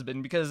say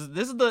husband because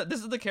this is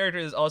the character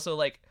is also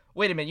like,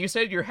 wait a minute, you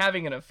said you're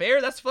having an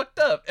affair? That's fucked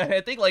up. And I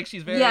think like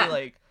she's very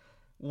like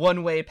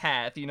one-way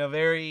path, you know,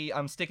 very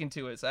I'm sticking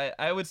to it. So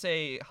I would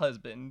say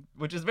husband,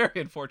 which is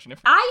very unfortunate.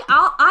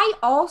 I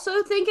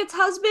also think it's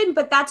husband,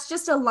 but that's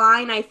just a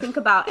line I think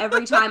about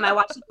every time I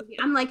watch the movie.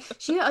 I'm like,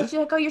 she's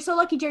like, oh, you're so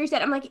lucky Jerry's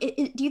dead. I'm like,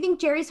 do you think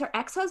Jerry's her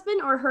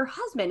ex-husband or her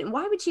husband? And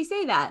why would she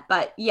say that?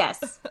 But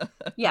yes.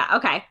 Yeah,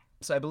 okay.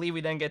 So I believe we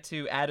then get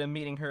to Adam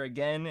meeting her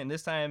again, and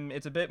this time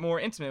it's a bit more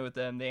intimate with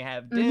them. They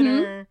have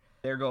dinner.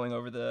 They're going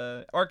over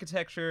the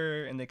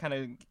architecture, and they kind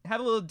of have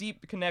a little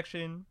deep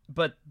connection.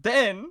 But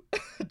then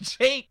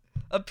Jake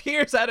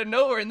appears out of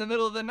nowhere in the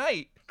middle of the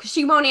night.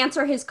 She won't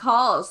answer his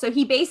calls. So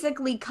he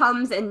basically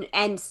comes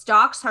and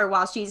stalks her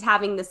while she's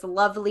having this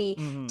lovely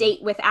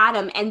date with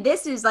Adam. And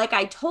this is, like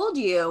I told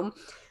you,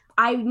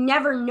 I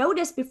never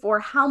noticed before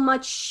how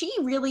much she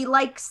really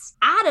likes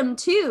Adam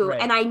too. Right.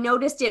 And I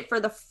noticed it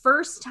for the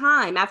first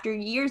time after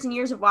years and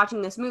years of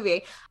watching this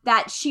movie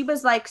that she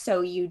was like,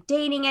 so you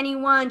dating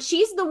anyone?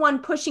 She's the one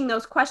pushing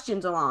those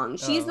questions along.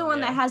 She's the one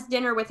that has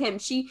dinner with him.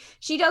 She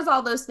does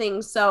all those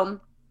things. So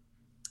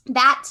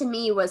that to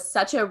me was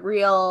such a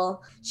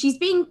real, she's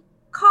being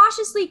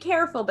cautiously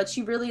careful, but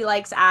she really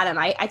likes Adam.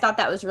 I thought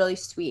that was really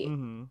sweet.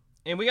 Mm-hmm.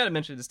 And we got to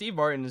mention that Steve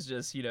Martin is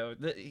just, you know,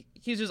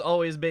 he's just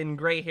always been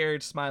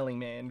gray-haired, smiling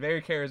man, very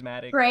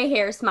charismatic. Gray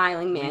hair,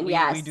 smiling man,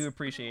 yes. We do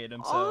appreciate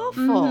him. So.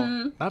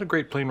 Awful. Not a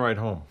great plane ride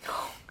home.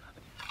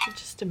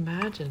 Just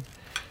imagine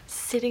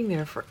sitting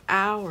there for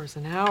hours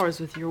and hours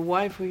with your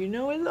wife who you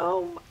know is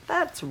home.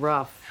 That's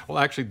rough. Well,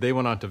 actually, they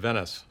went on to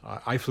Venice.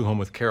 I flew home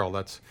with Carol.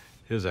 That's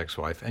his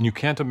ex-wife. And you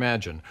can't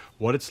imagine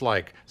what it's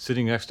like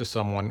sitting next to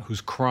someone who's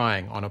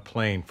crying on a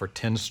plane for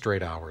 10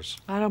 straight hours.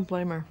 I don't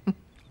blame her. I'm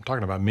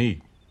talking about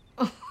me.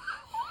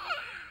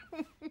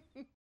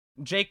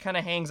 Jake kind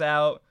of hangs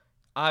out,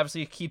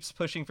 obviously keeps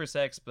pushing for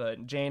sex,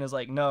 but Jane is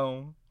like,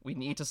 no, we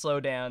need to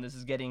slow down. This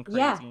is getting crazy.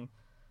 Yeah.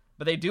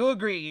 But they do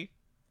agree,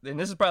 and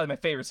this is probably my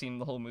favorite scene in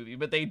the whole movie,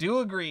 but they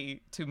do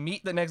agree to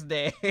meet the next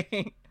day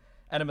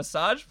at a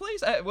massage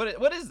place?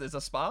 What is this,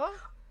 a spa?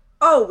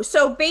 Oh,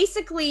 so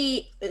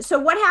basically, so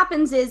what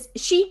happens is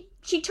she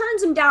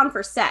turns him down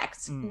for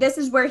sex. This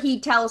is where he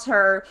tells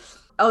her,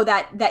 oh,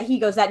 that he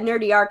goes, that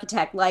nerdy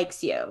architect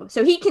likes you.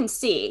 So he can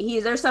see.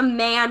 There's some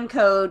man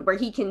code where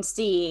he can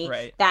see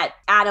that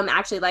Adam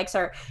actually likes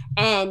her.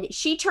 And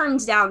she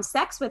turns down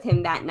sex with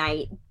him that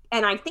night.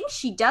 And I think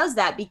she does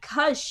that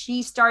because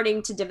she's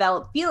starting to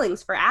develop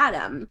feelings for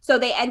Adam. So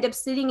they end up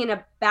sitting in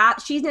a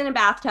bath. She's in a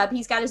bathtub.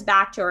 He's got his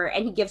back to her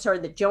and he gives her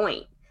the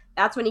joint.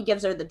 That's when he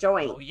gives her the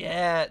joint. Oh,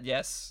 yeah.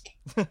 Yes.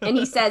 And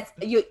he says,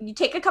 you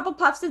take a couple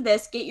puffs of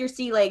this, get your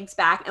sea legs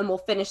back, and we'll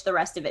finish the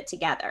rest of it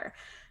together.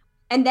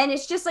 And then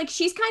it's just like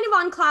she's kind of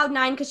on cloud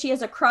nine because she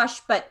has a crush.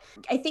 But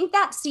I think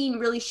that scene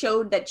really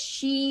showed that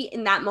she,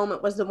 in that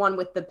moment, was the one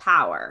with the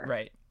power.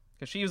 Right.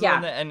 Because she was the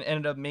one that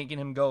ended up making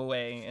him go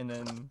away and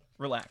then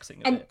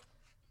relaxing a bit.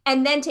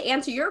 And then to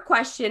answer your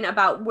question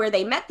about where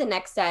they met the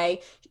next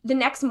day, the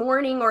next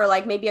morning or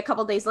like maybe a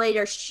couple days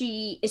later,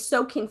 she is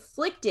so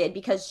conflicted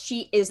because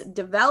she is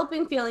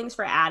developing feelings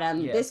for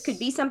Adam. Yes. This could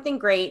be something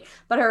great,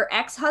 but her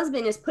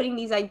ex-husband is putting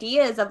these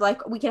ideas of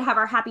like, we could have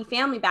our happy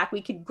family back.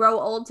 We could grow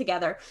old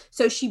together.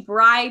 So she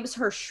bribes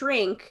her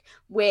shrink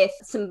with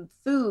some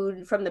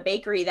food from the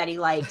bakery that he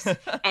likes.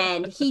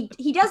 And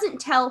he doesn't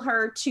tell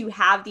her to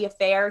have the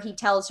affair. He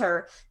tells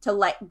her to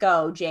let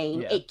go,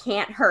 Jane. Yeah. It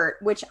can't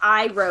hurt, which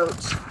I wrote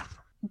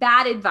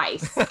bad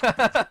advice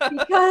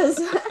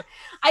because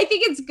I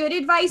think it's good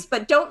advice,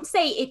 but don't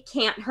say it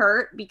can't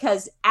hurt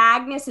because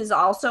Agnes is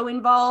also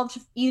involved,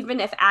 even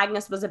if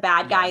Agnes was a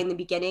bad guy in the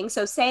beginning.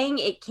 So saying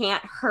it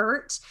can't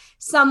hurt,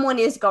 someone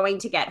is going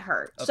to get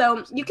hurt.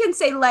 So you can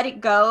say let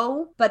it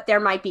go, but there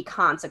might be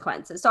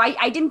consequences. So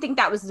I didn't think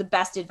that was the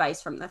best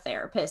advice from the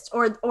therapist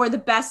or the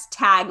best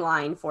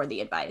tagline for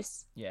the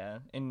advice. Yeah,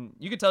 and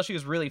you could tell she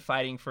was really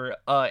fighting for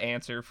a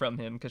answer from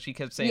him because she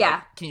kept saying,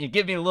 like, can you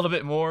give me a little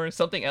bit more?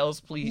 Something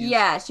else, please?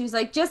 Yeah, she was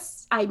like,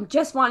 I'm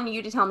just wanting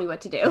you to tell me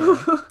what to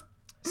do.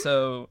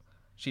 So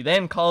she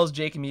then calls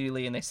Jake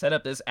immediately, and they set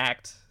up this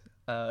act.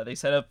 They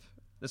set up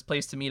this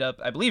place to meet up.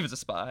 I believe it's a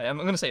spa. I'm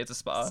going to say it's a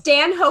spa.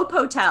 Stanhope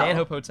Hotel.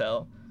 Stanhope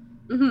Hotel.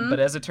 Mm-hmm. But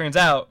as it turns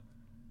out,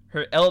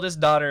 her eldest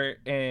daughter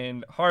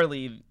and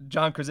Harley,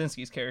 John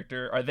Krasinski's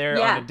character, are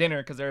there on the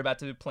dinner because they're about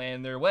to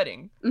plan their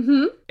wedding.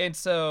 Mm-hmm. And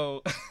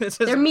so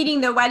they're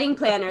meeting the wedding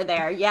planner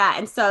there. Yeah.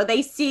 And so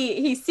he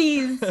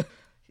sees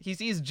he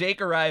sees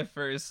Jake arrive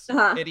first,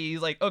 and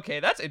he's like, okay,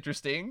 that's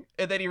interesting.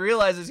 And then he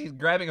realizes he's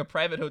grabbing a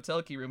private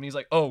hotel key room, and he's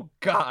like, oh,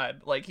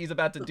 God, like, he's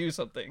about to do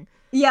something.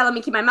 Yeah, let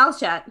me keep my mouth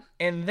shut.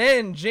 And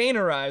then Jane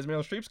arrives,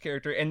 Meryl Streep's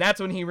character, and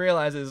that's when he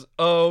realizes,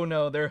 oh,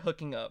 no, they're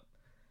hooking up.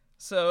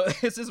 So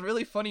it's this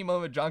really funny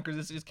moment, John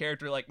Krasinski's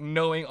character, like,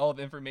 knowing all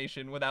the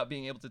information without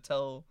being able to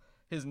tell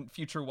his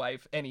future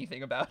wife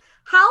anything about it.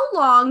 How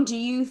long do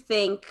you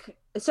think...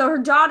 So her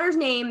daughter's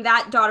name,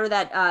 that daughter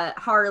that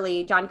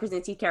Harley, John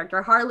Krasinski's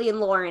character, Harley and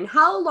Lauren,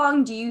 how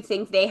long do you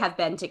think they have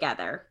been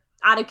together?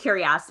 Out of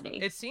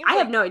curiosity. I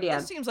have no idea.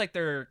 It seems like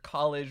they're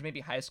college, maybe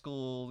high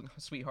school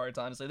sweethearts,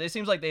 honestly. It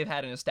seems like they've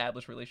had an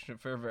established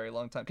relationship for a very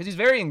long time. Because he's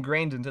very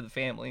ingrained into the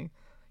family.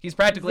 He's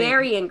practically...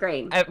 Very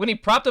ingrained. When he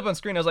propped up on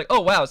screen, I was like,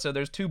 oh, wow, so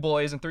there's 2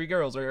 boys and 3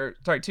 girls. Or,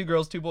 sorry, 2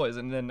 girls, 2 boys.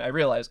 And then I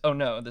realized, oh,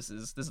 no, this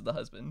is the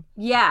husband.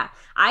 Yeah.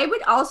 I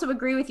would also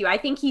agree with you. I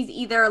think he's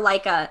either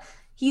like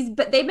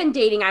but they've been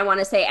dating, I want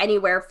to say,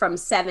 anywhere from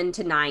 7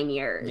 to 9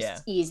 years. Yeah.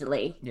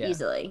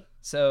 Easily.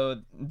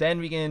 So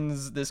then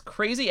begins this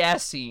crazy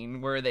ass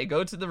scene where they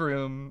go to the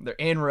room, they're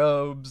in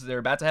robes, they're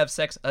about to have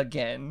sex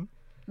again.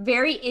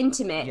 Very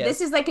intimate. Yes.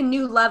 This is like a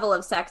new level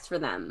of sex for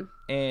them.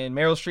 And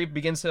Meryl Streep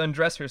begins to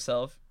undress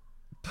herself,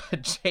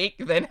 but Jake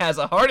then has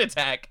a heart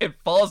attack and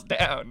falls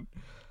down.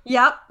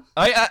 Yep.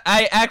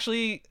 I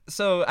actually,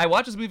 so I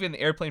watched this movie in the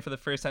airplane for the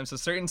first time, so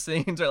certain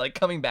scenes are like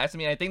coming back to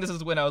me, and I think this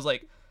is when I was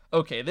like,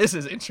 okay, this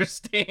is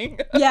interesting.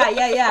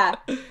 Yeah.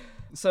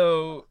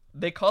 So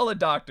they call a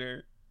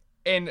doctor,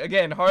 and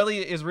again, Harley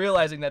is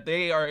realizing that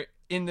they are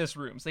in this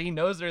room, so he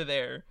knows they're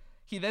there.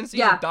 He then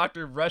sees a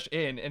doctor rush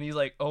in, and he's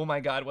like, oh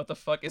my God, what the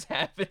fuck is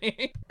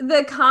happening?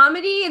 The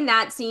comedy in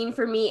that scene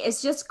for me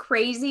is just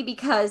crazy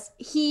because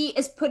he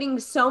is putting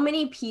so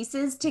many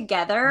pieces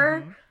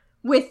together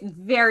with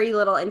very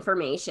little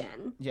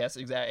information. Yes,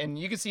 exactly. And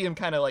you can see him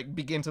kind of like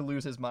begin to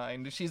lose his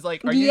mind. She's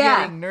like, are you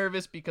getting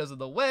nervous because of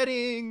the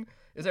wedding?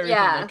 Is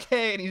everything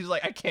okay? And he's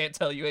like, I can't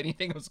tell you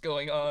anything what's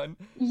going on.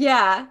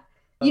 Yeah.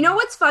 You know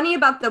what's funny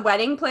about the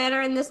wedding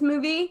planner in this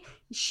movie?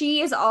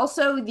 She is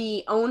also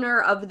the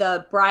owner of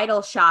the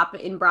bridal shop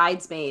in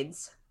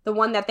Bridesmaids. The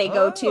one that they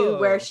go to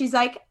where she's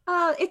like,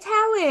 it's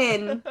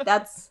Helen.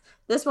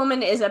 This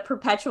woman is a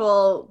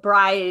perpetual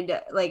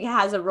bride, like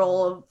has a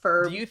role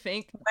for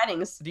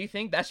weddings. Do you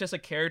think that's just a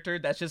character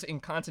that's just in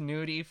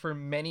continuity for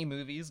many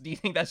movies? Do you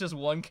think that's just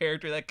one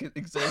character that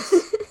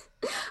exists?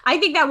 I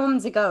think that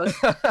woman's a ghost.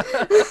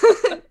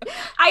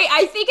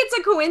 I think it's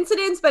a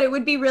coincidence, but it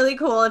would be really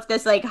cool if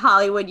this like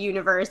Hollywood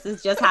universe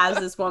just has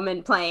this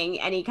woman playing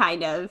any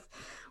kind of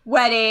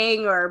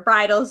wedding or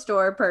bridal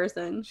store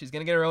person. She's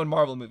gonna get her own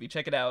Marvel movie.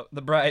 Check it out.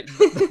 The bride,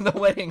 the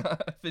wedding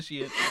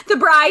officiant. The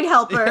bride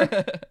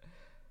helper.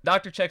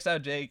 Doctor checks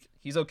out Jake.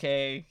 He's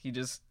okay. He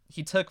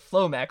took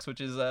Flomax, which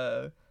is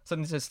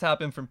something to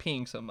stop him from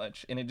peeing so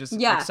much, and it just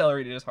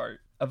accelerated his heart.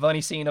 A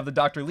funny scene of the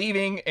doctor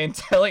leaving and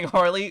telling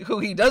Harley, who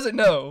he doesn't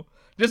know,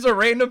 just a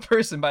random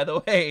person, by the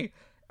way,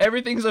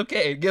 everything's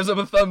okay, gives him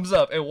a thumbs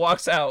up, and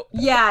walks out.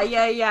 Yeah.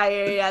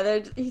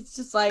 He's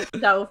just like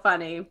so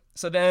funny.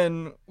 So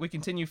then we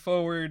continue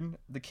forward.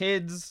 The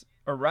kids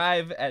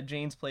arrive at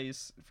Jane's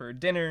place for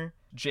dinner.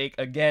 Jake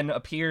again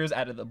appears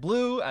out of the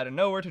blue, out of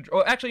nowhere to...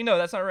 Oh, actually, no,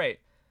 that's not right.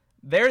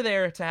 They're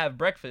there to have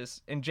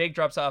breakfast, and Jake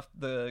drops off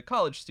the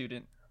college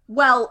student.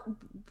 Well,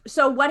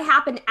 so what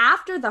happened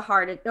after the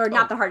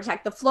not the heart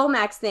attack, the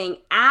Flomax thing,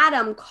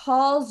 Adam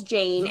calls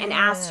Jane and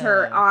asks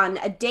her on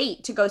a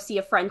date to go see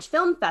a French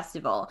film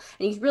festival.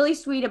 And he's really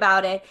sweet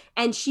about it.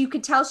 And you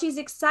could tell she's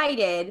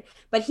excited,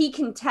 but he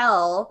can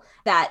tell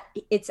that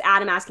it's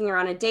Adam asking her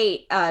on a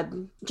date.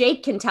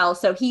 Jake can tell.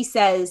 So he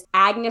says,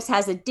 Agnes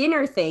has a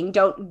dinner thing.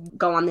 Don't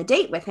go on the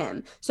date with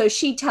him. So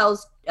she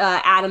tells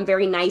Adam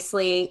very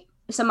nicely,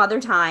 some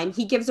other time.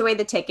 He gives away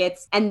the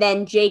tickets, and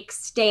then Jake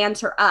stands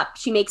her up.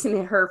 She makes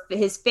him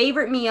his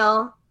favorite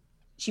meal.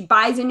 She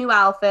buys a new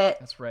outfit.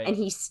 That's right. And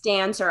he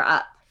stands her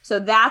up. So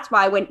that's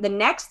why when the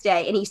next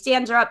day, and he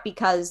stands her up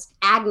because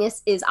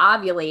Agnes is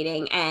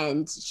ovulating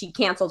and she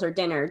canceled her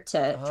dinner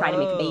to try to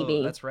make a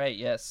baby. That's right.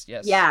 Yes.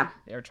 Yeah.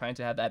 They were trying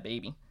to have that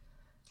baby.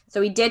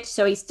 So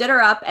he stood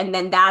her up, and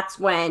then that's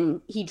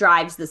when he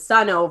drives the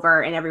son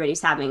over and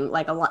everybody's having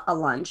like a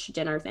lunch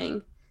dinner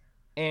thing.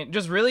 And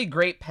just really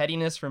great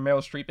pettiness from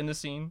Meryl Streep in the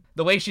scene.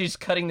 The way she's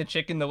cutting the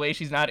chicken, the way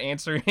she's not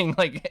answering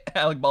like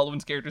Alec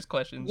Baldwin's character's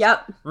questions.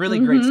 Yep. Really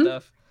great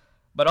stuff.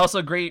 But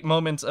also great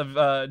moments of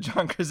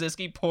John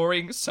Krasinski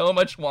pouring so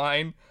much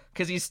wine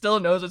because he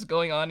still knows what's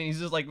going on, and he's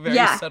just like very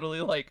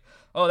subtly like,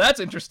 oh, that's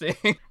interesting.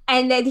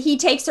 And then he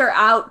takes her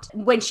out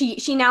when she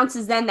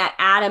announces then that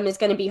Adam is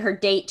going to be her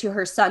date to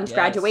her son's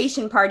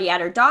graduation party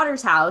at her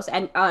daughter's house,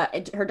 and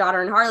her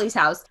daughter and Harley's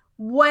house.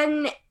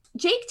 When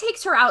Jake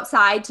takes her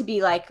outside to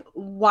be like,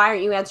 why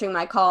aren't you answering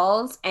my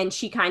calls? And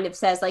she kind of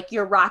says, like,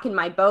 you're rocking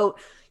my boat.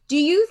 Do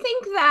you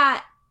think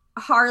that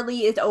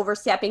Harley is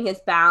overstepping his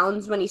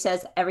bounds when he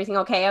says everything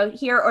okay out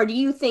here? Or do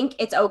you think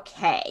it's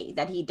okay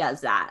that he does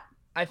that?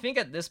 I think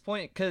at this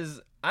point, because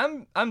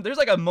there's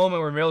like a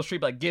moment where Meryl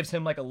Streep like gives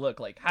him like a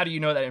look, like, how do you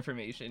know that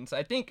information? So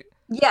I think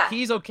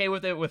he's okay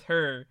with it with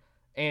her.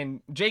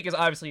 And Jake is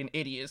obviously an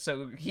idiot,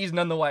 so he's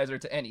none the wiser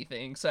to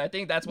anything. So I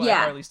think that's why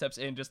Harley steps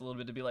in just a little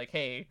bit to be like,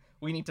 hey,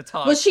 we need to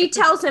talk. Well, she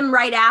tells him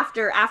right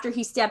after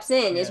he steps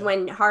in is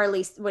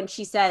when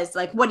she says,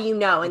 like, what do you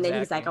know? And then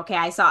he's like, okay,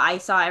 I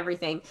saw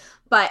everything.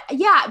 But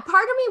yeah,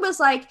 part of me was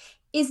like,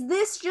 is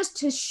this just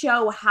to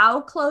show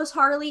how close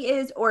Harley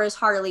is, or is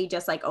Harley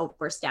just like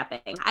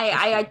overstepping?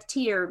 I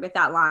teetered with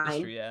that line. That's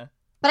true, yeah.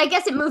 But I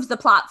guess it moves the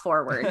plot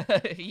forward.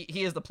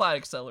 he is the plot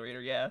accelerator,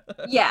 yeah.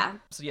 Yeah.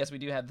 So yes, we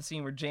do have the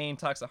scene where Jane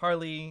talks to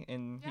Harley,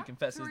 and he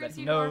confesses that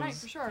he knows. Night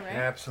for sure, right?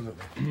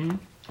 Absolutely. Now,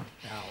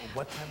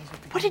 what time is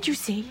it? What did you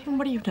see, and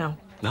what do you know?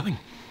 Nothing.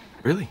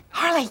 Really?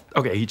 Harley!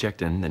 Okay, he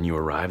checked in, then you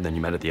arrived, then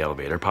you met at the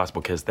elevator,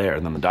 possible kiss there,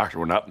 and then the doctor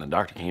went up, and the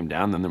doctor came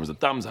down, then there was a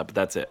thumbs up, but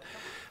that's it.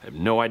 I have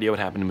no idea what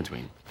happened in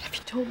between. Have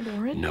you told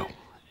Lauren? No,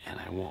 and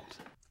I won't.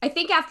 I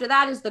think after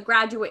that is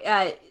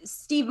the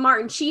Steve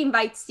Martin. She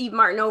invites Steve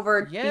Martin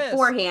over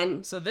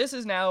beforehand. So this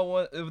is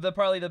now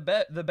probably the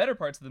better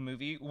parts of the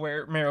movie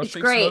where Meryl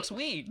Streep smokes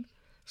weed.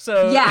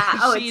 So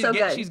it's so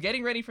good. She's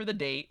getting ready for the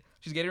date.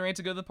 She's getting ready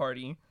to go to the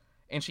party,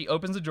 and she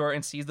opens the drawer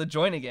and sees the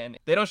joint again.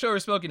 They don't show her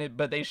smoking it,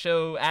 but they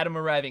show Adam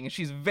arriving, and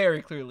she's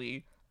very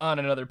clearly on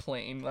another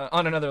plane,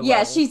 on another level.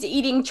 Yeah, she's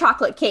eating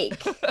chocolate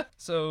cake.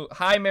 So,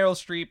 hi, Meryl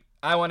Streep.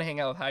 I want to hang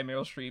out with hi,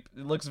 Meryl Streep.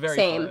 It looks very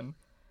fun.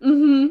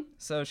 Mm-hmm.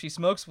 So she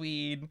smokes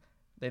weed.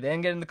 They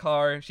then get in the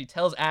car. She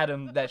tells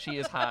Adam that she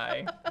is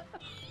high.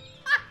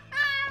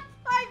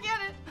 I get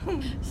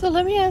it. So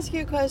let me ask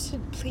you a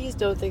question. Please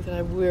don't think that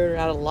I'm weird or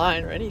out of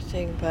line or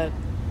anything, but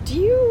do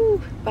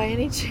you, by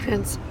any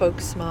chance,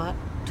 smoke smart?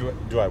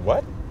 Do I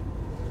what?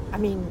 I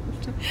mean,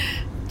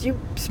 do you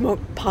smoke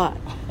pot?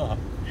 I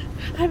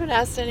haven't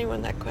asked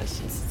anyone that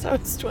question since I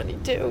was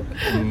 22.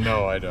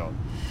 No, I don't.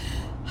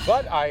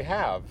 But I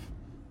have.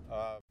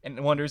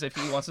 And wonders if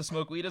he wants to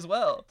smoke weed as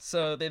well.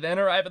 So they then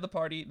arrive at the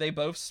party, they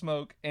both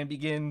smoke, and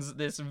begins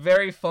this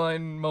very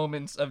fun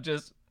moments of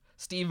just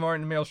Steve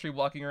Martin and Meryl Streep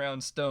walking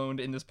around stoned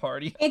in this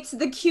party. It's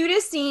the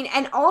cutest scene.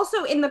 And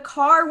also in the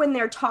car when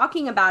they're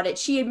talking about it,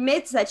 she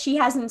admits that she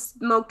hasn't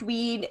smoked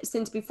weed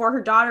since before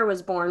her daughter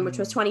was born, which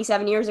was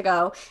 27 years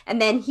ago.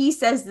 And then he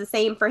says the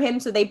same for him.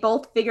 So they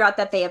both figure out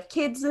that they have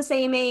kids the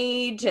same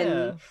age.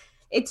 And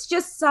it's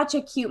just such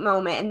a cute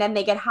moment. And then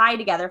they get high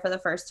together for the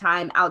first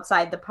time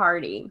outside the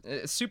party.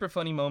 A super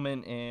funny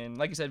moment. And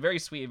like I said, very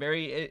sweet.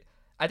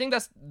 I think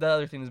that's the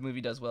other thing this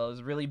movie does well,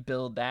 is really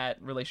build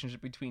that relationship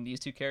between these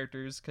two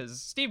characters.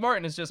 Because Steve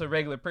Martin is just a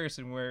regular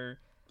person where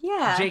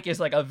Jake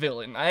is like a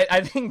villain. I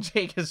think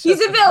Jake is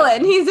just He's a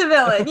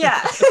villain,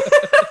 yeah.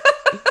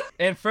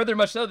 And further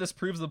much so, this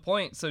proves the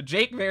point. So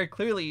Jake very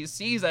clearly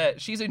sees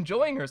that she's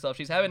enjoying herself.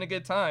 She's having a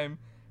good time.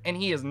 And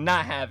he is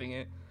not having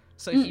it.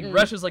 So he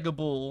rushes like a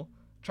bull.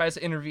 Tries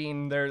to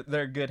intervene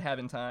their good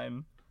having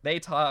time. They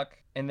talk,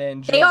 and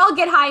then They all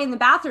get high in the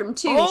bathroom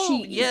too.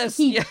 Oh, yes.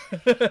 Yeah.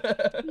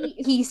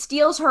 He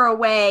steals her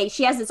away.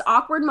 She has this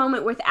awkward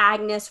moment with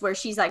Agnes where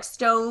she's like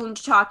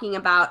stoned talking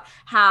about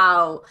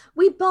how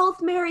we both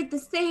married the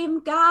same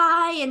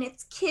guy and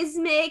it's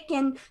kismet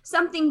and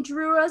something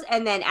drew us.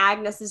 And then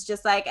Agnes is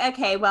just like,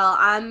 okay, well,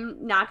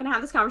 I'm not going to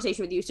have this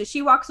conversation with you. So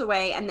she walks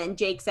away, and then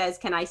Jake says,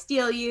 can I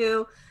steal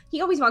you? He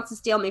always wants to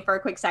steal me for a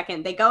quick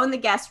second. They go in the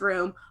guest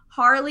room.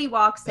 Harley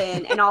walks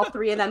in, and all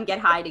three of them get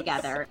high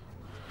together.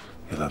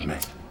 You love me.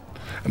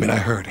 I mean, I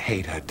heard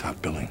Hate had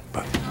top billing,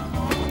 but...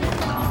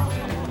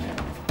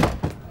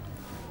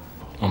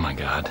 Oh my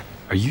God.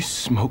 Are you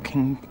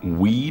smoking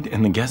weed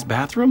in the guest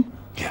bathroom?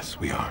 Yes,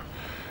 we are.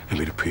 And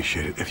we'd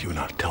appreciate it if you would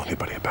not tell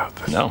anybody about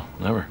this. No,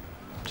 never.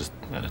 Just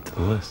add it to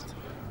the list.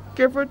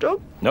 Care for a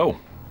joke? No.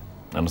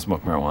 I don't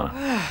smoke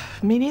marijuana.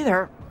 Me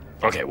neither.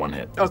 Okay, one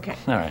hit. Okay.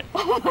 All right.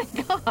 Oh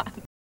my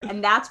God.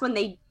 And that's when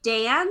they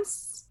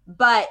dance.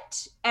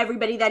 But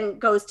everybody then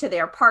goes to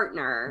their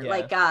partner. Yeah.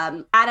 Like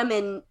Adam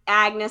and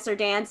Agnes are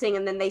dancing,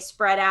 and then they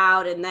spread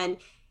out, and then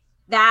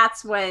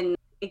that's when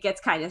it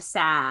gets kind of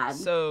sad.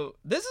 So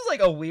this is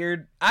like a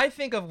weird, I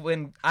think of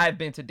when I've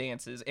been to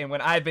dances and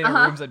when I've been in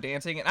rooms of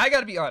dancing, and I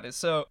gotta be honest.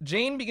 So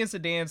Jane begins to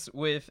dance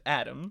with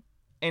Adam,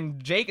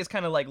 and Jake is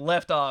kind of like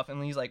left off,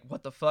 and he's like,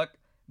 what the fuck?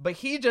 But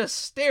he just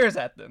stares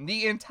at them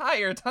the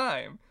entire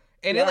time.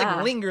 And it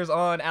like lingers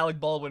on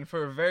Alec Baldwin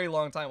for a very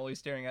long time while he's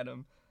staring at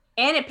him.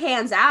 And it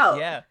pans out.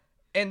 Yeah.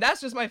 And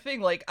that's just my thing.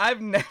 Like,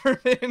 I've never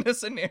been in a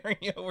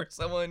scenario where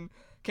someone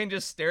can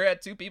just stare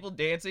at two people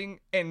dancing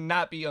and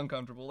not be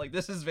uncomfortable. Like,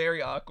 this is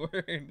very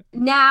awkward.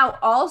 Now,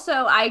 also,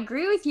 I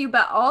agree with you,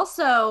 but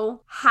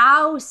also,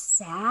 how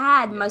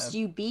sad must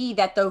you be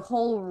that the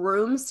whole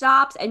room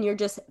stops and you're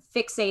just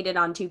fixated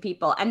on two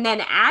people? And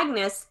then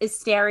Agnes is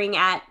staring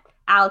at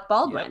Alec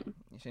Baldwin. Yep.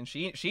 And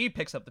she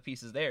picks up the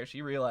pieces there.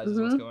 She realizes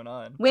what's going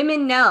on.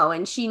 Women know,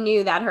 and she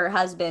knew that her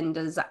husband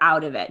is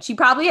out of it. She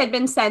probably had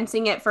been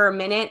sensing it for a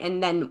minute,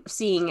 and then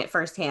seeing it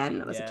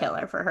firsthand was a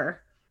killer for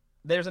her.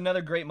 There's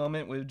another great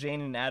moment with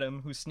Jane and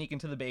Adam who sneak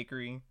into the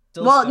bakery.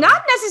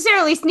 Not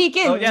necessarily sneak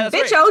in. Oh, yeah, that's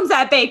Bitch right. owns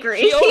that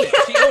bakery. She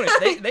owns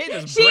it. They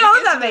just she break owns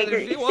into that it.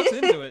 bakery. She walks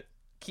into it.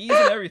 Keys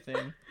and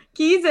everything.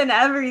 Keys and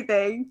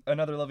everything.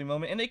 Another lovely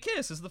moment. And they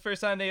kiss. This is the first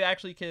time they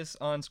actually kiss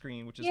on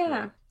screen, which is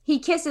great. He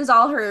kisses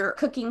all her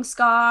cooking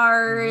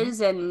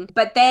scars,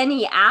 but then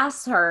he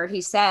asks her,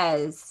 he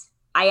says,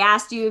 I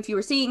asked you if you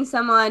were seeing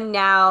someone.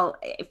 Now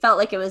it felt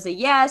like it was a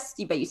yes,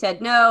 but you said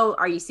no.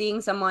 Are you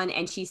seeing someone?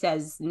 And she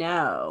says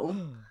no.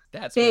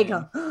 That's big.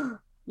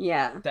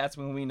 Yeah. That's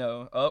when we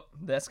know, oh,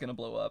 that's going to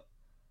blow up.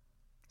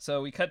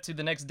 So we cut to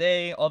the next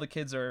day. All the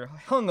kids are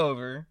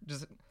hungover.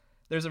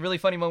 There's a really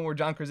funny moment where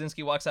John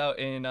Krasinski walks out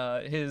in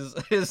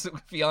his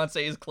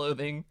fiance's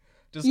clothing.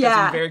 Just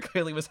because he very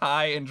clearly was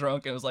high and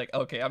drunk and was like,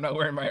 okay, I'm not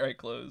wearing my right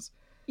clothes.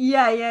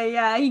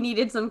 Yeah. He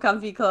needed some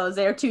comfy clothes.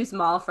 They're too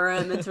small for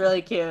him. It's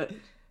really cute.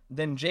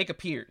 Then Jake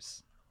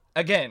appears.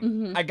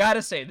 Again, I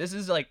gotta say, this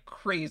is like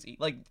crazy.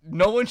 Like,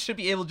 no one should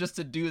be able just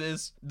to do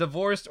this,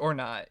 divorced or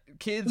not.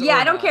 Kids Yeah, or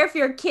I don't not. care if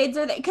your kids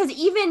are there. Because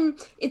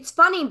it's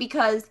funny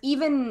because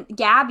even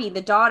Gabby,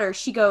 the daughter,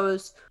 she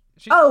goes,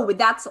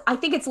 I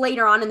think it's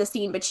later on in the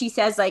scene, but she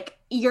says, like,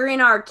 you're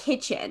in our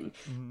kitchen.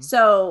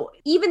 So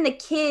even the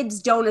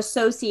kids don't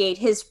associate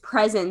his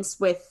presence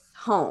with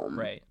home.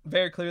 Right.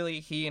 Very clearly,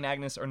 he and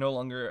Agnes are no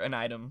longer an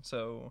item.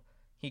 So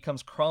he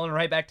comes crawling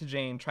right back to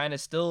Jane, trying to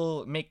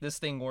still make this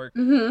thing work.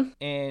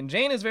 And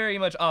Jane is very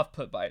much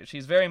off-put by it.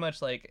 She's very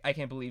much like, I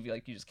can't believe you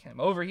just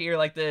came over here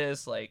like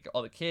this, like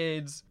all the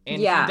kids. And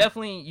he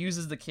definitely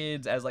uses the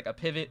kids as like a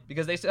pivot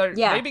because they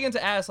begin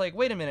to ask like,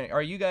 wait a minute,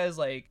 are you guys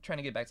like trying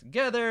to get back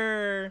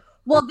together?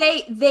 Well,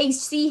 they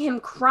see him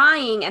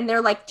crying and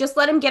they're like, just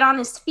let him get on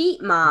his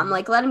feet, Mom.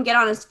 Like, let him get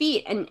on his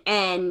feet.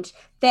 And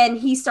then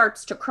he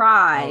starts to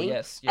cry. Oh,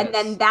 yes. And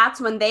then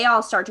that's when they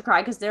all start to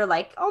cry because they're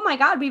like, oh my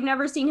God, we've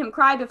never seen him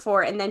cry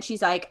before. And then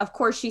she's like, of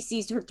course she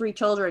sees her 3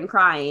 children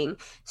crying.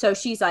 So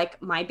she's like,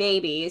 my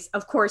babies,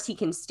 of course he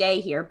can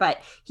stay here.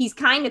 But he's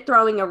kind of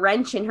throwing a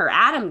wrench in her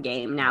Adam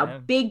game now,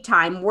 big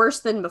time,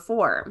 worse than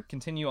before.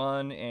 Continue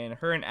on, and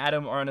her and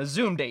Adam are on a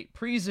Zoom date.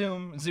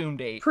 Pre-Zoom, Zoom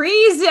date.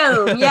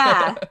 Pre-Zoom,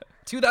 yeah.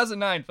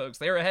 2009, folks.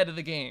 They were ahead of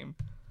the game.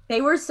 They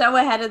were so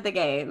ahead of the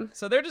game.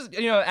 So they're just,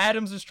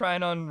 Adam's just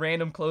trying on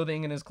random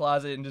clothing in his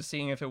closet and just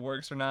seeing if it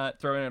works or not,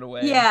 throwing it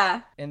away.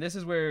 Yeah. And this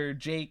is where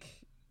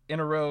Jake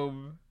in a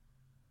robe.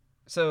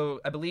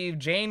 So I believe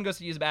Jane goes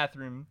to use the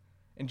bathroom,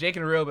 and Jake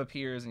in a robe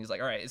appears, and he's like,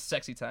 all right, it's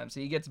sexy time. So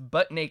he gets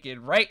butt naked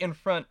right in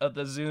front of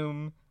the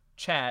Zoom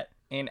chat,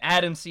 and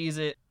Adam sees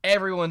it.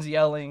 Everyone's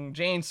yelling.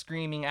 Jane's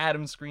screaming,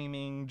 Adam's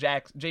screaming,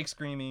 Jake's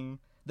screaming.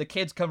 The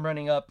kids come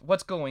running up.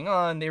 What's going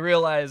on? They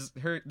realize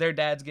their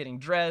dad's getting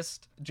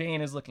dressed.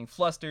 Jane is looking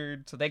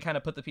flustered. So they kind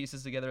of put the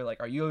pieces together like,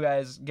 are you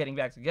guys getting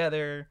back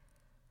together?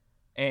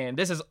 And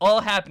this is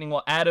all happening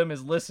while Adam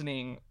is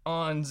listening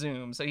on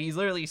Zoom. So he's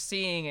literally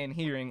seeing and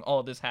hearing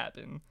all this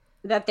happen.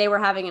 That they were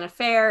having an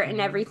affair and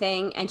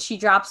everything. And she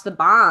drops the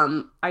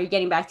bomb. Are you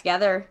getting back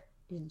together?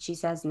 And she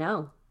says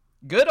no.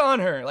 Good on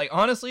her. Like,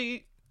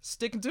 honestly,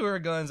 sticking to her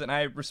guns, and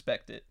I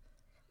respect it.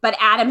 But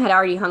Adam had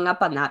already hung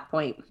up on that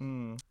point.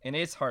 And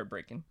it's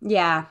heartbreaking.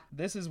 Yeah.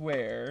 This is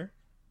where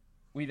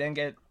we then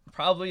get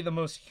probably the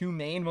most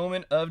humane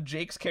moment of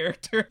Jake's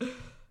character.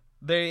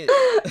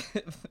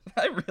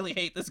 I really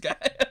hate this guy.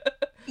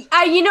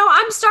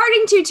 I'm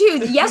starting to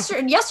too.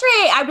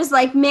 Yesterday I was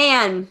like,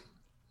 man,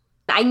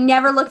 I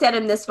never looked at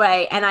him this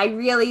way. And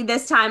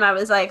this time I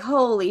was like,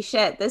 holy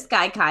shit, this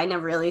guy kind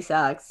of really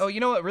sucks. Oh, you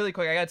know what? Really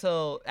quick, I gotta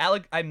tell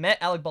I met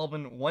Alec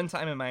Baldwin one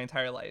time in my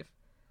entire life.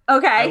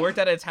 Okay. I worked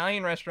at an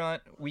Italian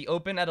restaurant. We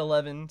opened at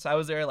 11, so I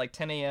was there at like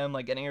 10 a.m.,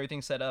 like getting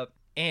everything set up.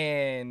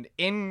 And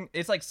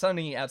it's like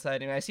sunny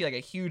outside, and I see like a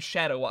huge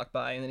shadow walk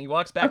by, and then he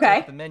walks back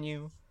to the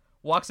menu,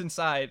 walks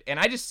inside, and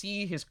I just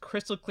see his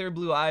crystal clear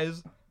blue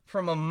eyes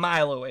from a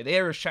mile away.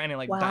 They were shining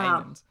like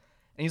diamonds.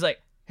 And he's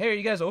like, hey, are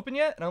you guys open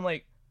yet? And I'm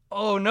like,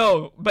 oh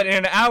no, but in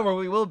an hour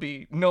we will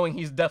be, knowing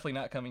he's definitely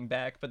not coming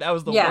back. But that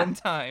was the one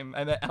time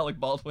I met Alec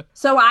Baldwin.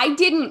 So I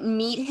didn't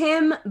meet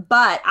him,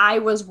 but I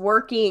was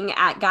working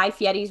at Guy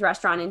Fieri's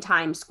restaurant in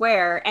Times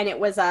Square, and it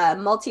was a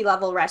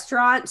multi-level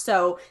restaurant.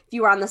 So if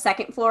you were on the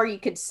second floor, you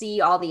could see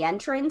all the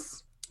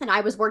entrance. And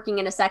I was working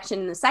in a section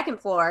in the second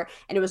floor,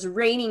 and it was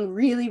raining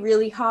really,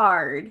 really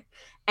hard.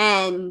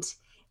 And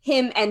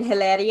him and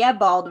Hilaria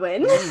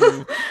Baldwin,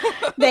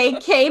 they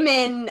came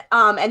in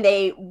and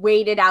they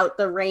waited out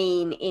the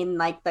rain in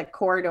like the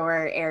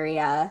corridor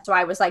area. So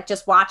I was like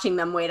just watching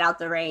them wait out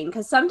the rain,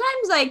 because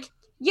sometimes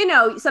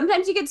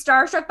sometimes you get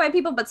starstruck by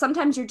people, but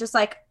sometimes you're just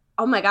like,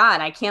 oh my God,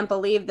 I can't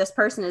believe this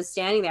person is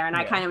standing there. And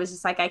I kind of was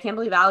just like, I can't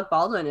believe Alec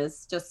Baldwin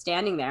is just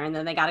standing there. And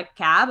then they got a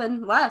cab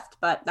and left.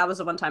 But that was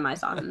the one time I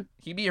saw him.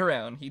 He be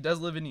around. He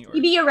does live in New York.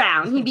 He be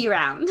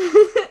around.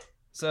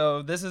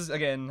 So this is,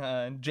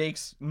 again,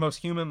 Jake's most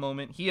human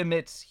moment. He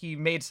admits he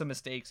made some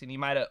mistakes and he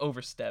might have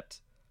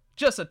overstepped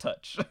just a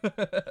touch. Just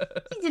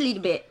a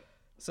little bit.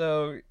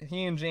 So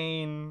he and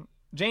Jane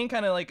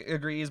kind of like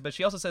agrees, but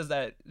she also says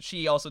that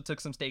she also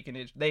took some stake in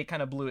it. They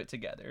kind of blew it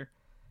together.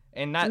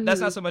 And that's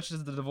not so much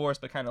as the divorce,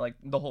 but kind of like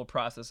the whole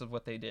process of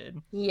what they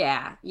did.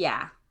 Yeah.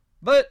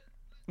 But,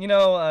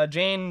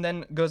 Jane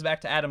then goes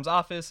back to Adam's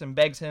office and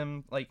begs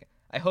him, like,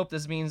 I hope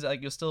this means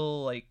like you'll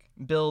still like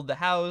build the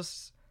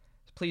house.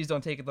 Please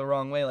don't take it the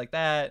wrong way like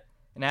that.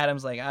 And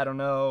Adam's like, I don't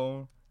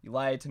know. You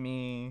lied to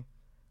me.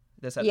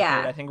 This, that, the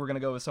third. I think we're going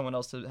to go with someone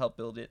else to help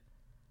build it.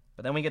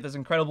 But then we get this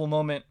incredible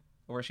moment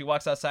where she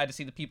walks outside to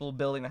see the people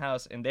building the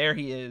house. And there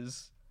he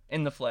is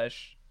in the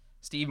flesh.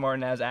 Steve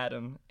Martin as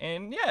Adam.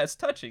 And yeah, it's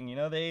touching.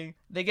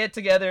 They get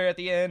together at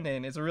the end,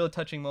 and it's a really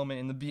touching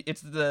moment. And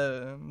it's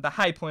the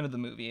high point of the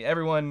movie.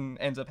 Everyone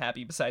ends up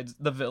happy besides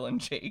the villain,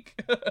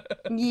 Jake.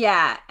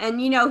 Yeah.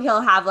 And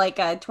he'll have like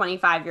a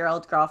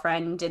 25-year-old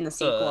girlfriend in the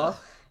sequel.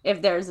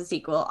 If there's a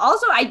sequel.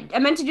 Also, I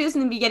meant to do this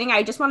in the beginning.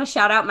 I just want to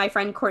shout out my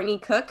friend Courtney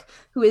Cook,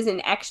 who is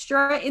an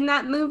extra in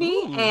that movie.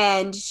 Ooh.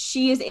 And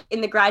she is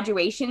in the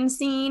graduation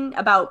scene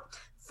about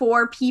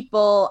 4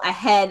 people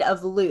ahead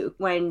of Luke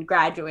when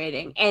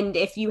graduating. And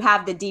if you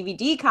have the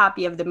DVD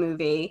copy of the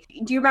movie,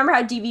 do you remember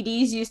how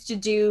DVDs used to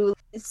do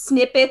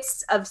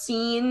snippets of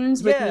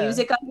scenes with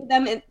music under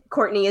them? And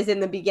Courtney is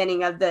in the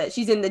beginning of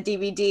she's in the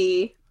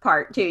DVD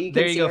part too. You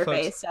can see her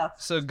face.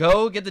 So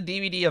go get the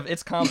DVD of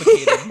It's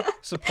Complicated.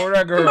 Support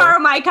our girl. Borrow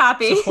my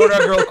copy. Support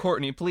our girl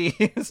Courtney,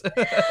 please.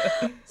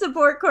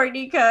 Support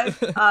Courtney Cook.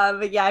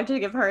 But yeah, I have to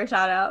give her a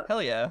shout out.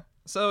 Hell yeah.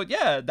 So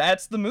yeah,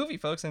 that's the movie,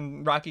 folks.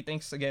 And Rocky,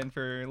 thanks again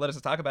for letting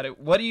us talk about it.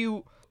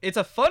 It's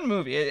a fun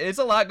movie. It's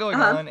a lot going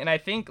on. And I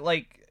think,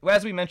 like,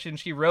 as we mentioned,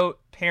 she wrote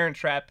Parent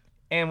Trap.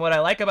 And what I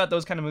like about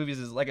those kind of movies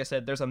is, like I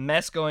said, there's a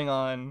mess going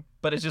on,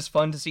 but it's just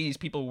fun to see these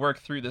people work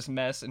through this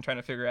mess and trying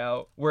to figure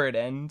out where it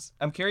ends.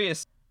 I'm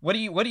curious, what do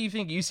you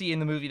think you see in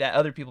the movie that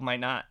other people might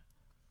not?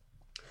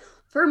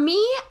 For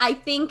me, I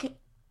think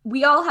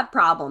we all have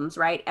problems,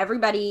 right?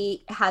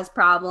 Everybody has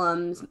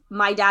problems.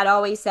 My dad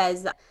always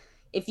says,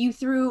 if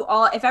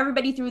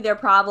everybody threw their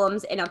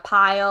problems in a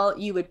pile,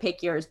 you would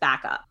pick yours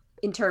back up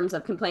in terms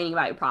of complaining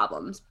about your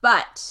problems.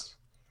 But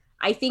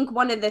I think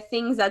one of the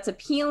things that's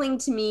appealing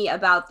to me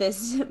about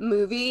this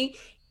movie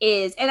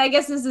is, and I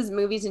guess this is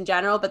movies in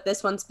general, but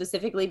this one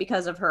specifically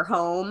because of her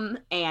home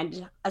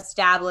and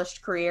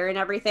established career and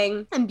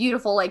everything, and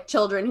beautiful like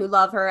children who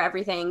love her,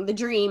 everything, the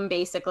dream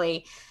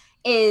basically,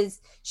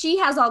 is she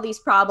has all these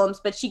problems,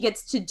 but she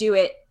gets to do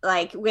it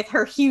like with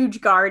her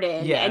huge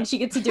garden, and she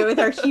gets to do it with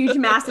her huge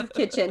massive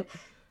kitchen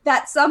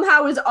that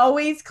somehow is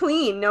always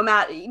clean, no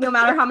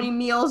matter how many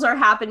meals are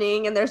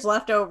happening and there's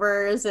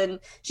leftovers. And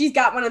she's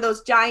got one of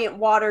those giant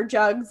water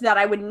jugs that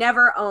I would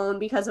never own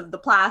because of the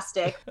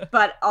plastic,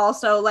 but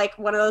also like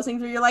one of those things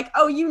where you're like,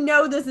 oh,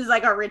 this is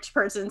like a rich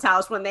person's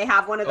house when they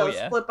have one of those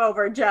flip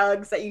over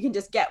jugs that you can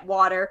just get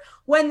water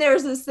when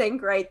there's a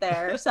sink right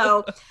there.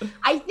 So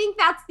I think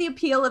that's the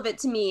appeal of it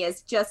to me,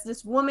 is just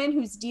this woman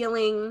who's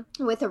dealing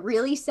with a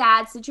really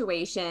sad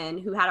situation,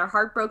 who had her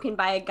heart broken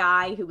by a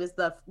guy who was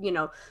the,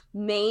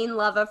 main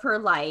love of her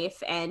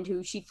life and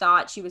who she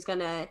thought she was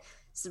gonna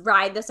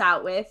ride this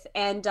out with,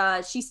 and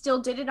she still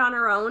did it on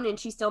her own, and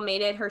she still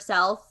made it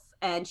herself,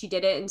 and she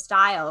did it in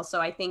style.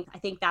 So I think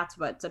that's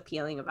what's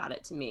appealing about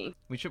it to me.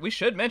 We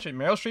should mention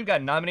Meryl Streep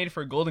got nominated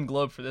for a Golden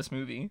Globe for this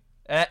movie,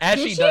 as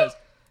Did she she? does.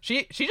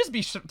 She just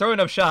be throwing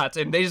up shots,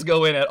 and they just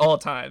go in at all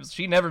times.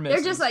 She never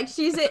misses. They're just like,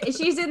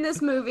 she's in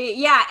this movie.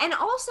 Yeah, and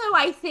also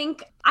I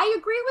think I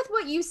agree with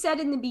what you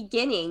said in the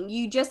beginning.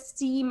 You just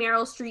see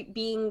Meryl Streep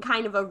being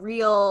kind of a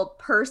real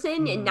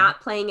person and not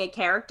playing a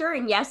character.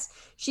 And yes,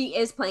 she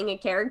is playing a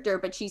character,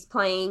 but she's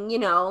playing,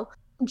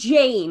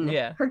 Jane.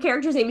 Yeah. Her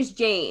character's name is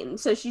Jane.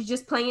 So she's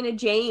just playing a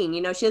Jane.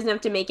 She doesn't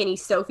have to make any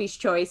Sophie's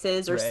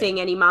choices or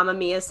sing any Mamma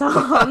Mia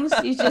songs.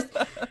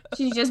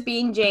 she's just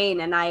being Jane,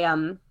 and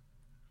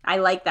I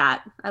like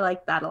that. I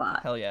like that a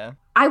lot. Hell yeah.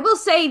 I will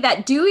say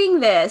that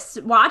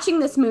watching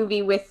this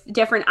movie with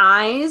different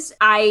eyes,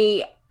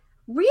 I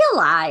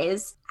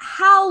realize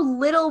how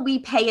little we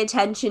pay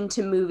attention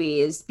to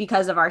movies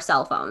because of our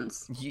cell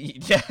phones.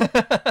 Yeah.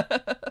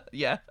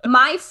 Yeah.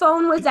 My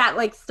phone was at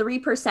like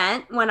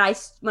 3% when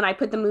I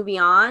put the movie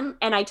on,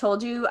 and I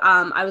told you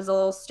I was a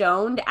little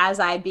stoned, as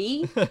I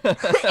be.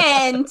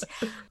 And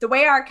the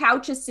way our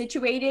couch is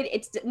situated,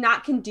 it's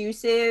not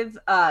conducive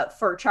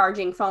for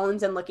charging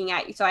phones and looking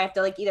at you. So I have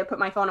to like either put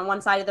my phone on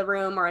one side of the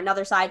room or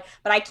another side,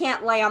 but I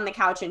can't lay on the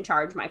couch and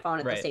charge my phone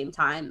at the same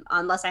time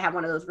unless I have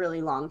one of those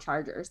really long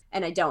chargers,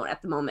 and I don't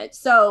at the moment.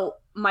 So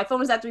my phone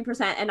was at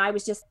 3%, and I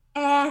was just,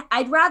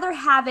 I'd rather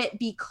have it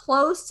be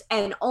close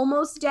and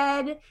almost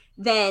dead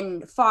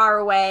than far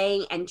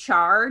away and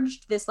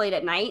charged this late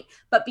at night.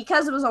 But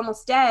because it was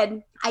almost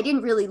dead, I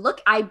barely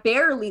looked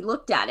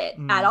at it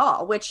at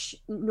all, which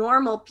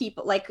normal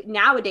people, like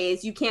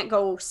nowadays, you can't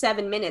go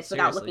 7 minutes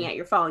without looking at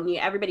your phone.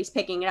 Everybody's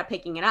picking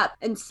it up.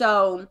 And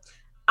so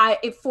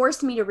it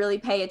forced me to really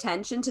pay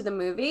attention to the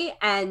movie,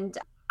 and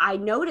I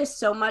noticed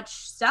so much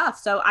stuff.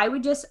 So I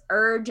would just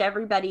urge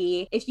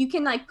everybody, if you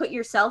can like put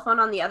your cell phone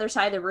on the other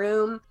side of the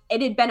room.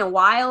 It had been a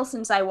while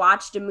since I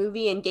watched a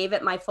movie and gave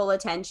it my full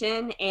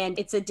attention, and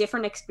it's a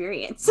different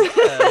experience.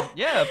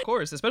 Yeah, of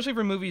course. Especially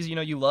for movies,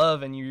 you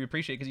love and you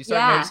appreciate, because you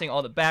start noticing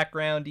all the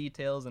background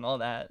details and all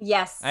that.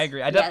 Yes. I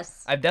agree. I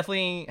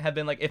definitely have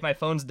been like, if my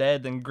phone's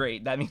dead, then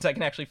great. That means I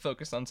can actually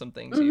focus on some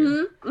things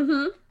here.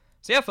 Mm-hmm.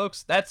 So yeah,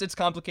 folks, it's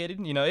complicated.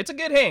 It's a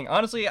good hang.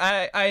 Honestly,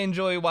 I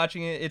enjoy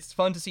watching it. It's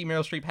fun to see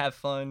Meryl Streep have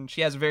fun.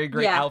 She has very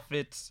great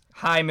outfits.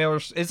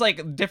 It's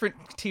like different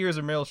tiers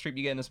of Meryl Streep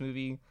you get in this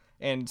movie.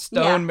 And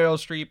Meryl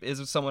Streep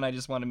is someone I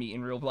just want to meet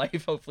in real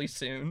life, hopefully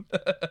soon.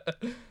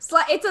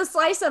 It's a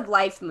slice of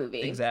life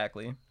movie.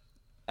 Exactly.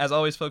 As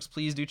always, folks,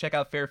 please do check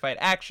out Fair Fight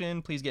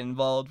Action. Please get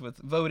involved with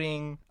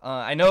voting.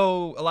 I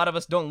know a lot of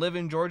us don't live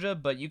in Georgia,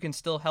 but you can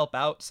still help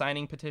out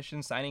signing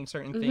petitions, signing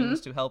certain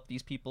things to help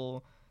these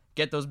people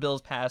get those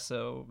bills passed,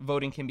 so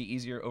voting can be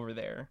easier over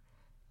there.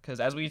 Because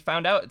as we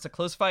found out, it's a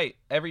close fight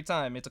every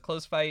time. It's a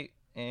close fight,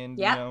 and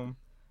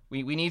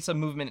we need some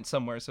movement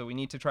somewhere, so we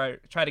need to try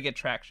to get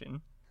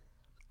traction.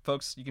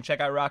 Folks, you can check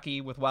out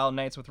Rocky with Wild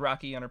Nights with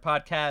Rocky on her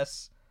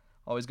podcasts.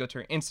 Always go to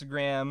her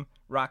Instagram,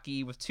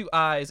 Rocky with 2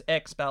 I's,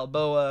 X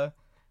Balboa.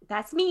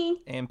 That's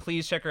me. And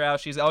please check her out.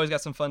 She's always got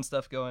some fun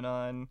stuff going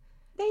on.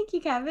 Thank you,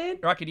 Kevin.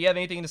 Rocky, do you have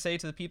anything to say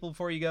to the people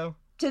before you go?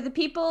 To the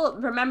people,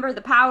 remember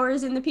the power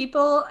is in the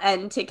people.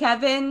 And to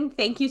Kevin,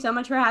 thank you so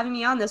much for having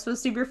me on. This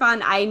was super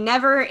fun.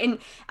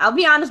 I'll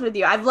be honest with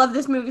you, I've loved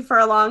this movie for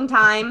a long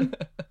time.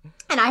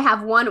 And I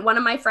have one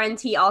of my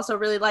friends, he also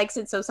really likes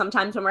it. So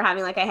sometimes when we're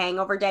having like a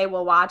hangover day,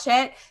 we'll watch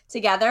it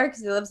together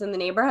because he lives in the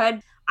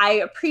neighborhood. I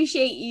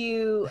appreciate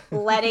you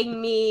letting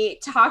me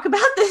talk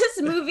about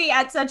this movie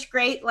at such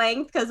great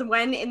length, because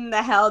when in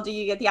the hell do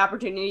you get the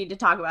opportunity to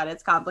talk about it?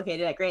 It's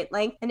complicated at great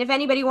length. And if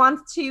anybody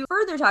wants to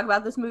further talk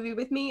about this movie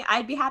with me,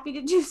 I'd be happy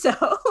to do so.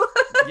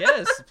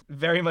 Yes,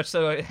 very much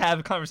so.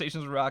 Have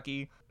conversations with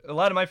Rocky. A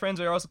lot of my friends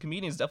are also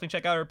comedians. Definitely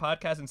check out her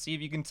podcast and see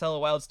if you can tell a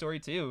wild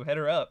story too. Hit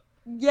her up.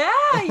 Yeah,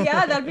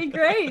 that'd be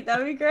great.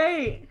 That'd be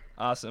great.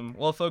 Awesome.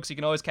 Well, folks, you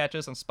can always catch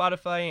us on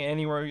Spotify and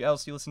anywhere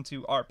else you listen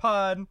to our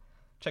pod.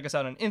 Check us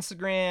out on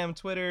Instagram,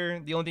 Twitter.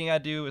 The only thing I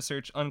do is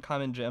search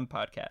Uncommon Gem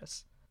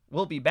Podcasts.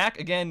 We'll be back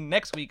again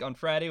next week on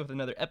Friday with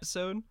another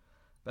episode.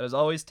 But as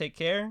always, take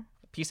care.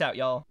 Peace out,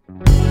 y'all.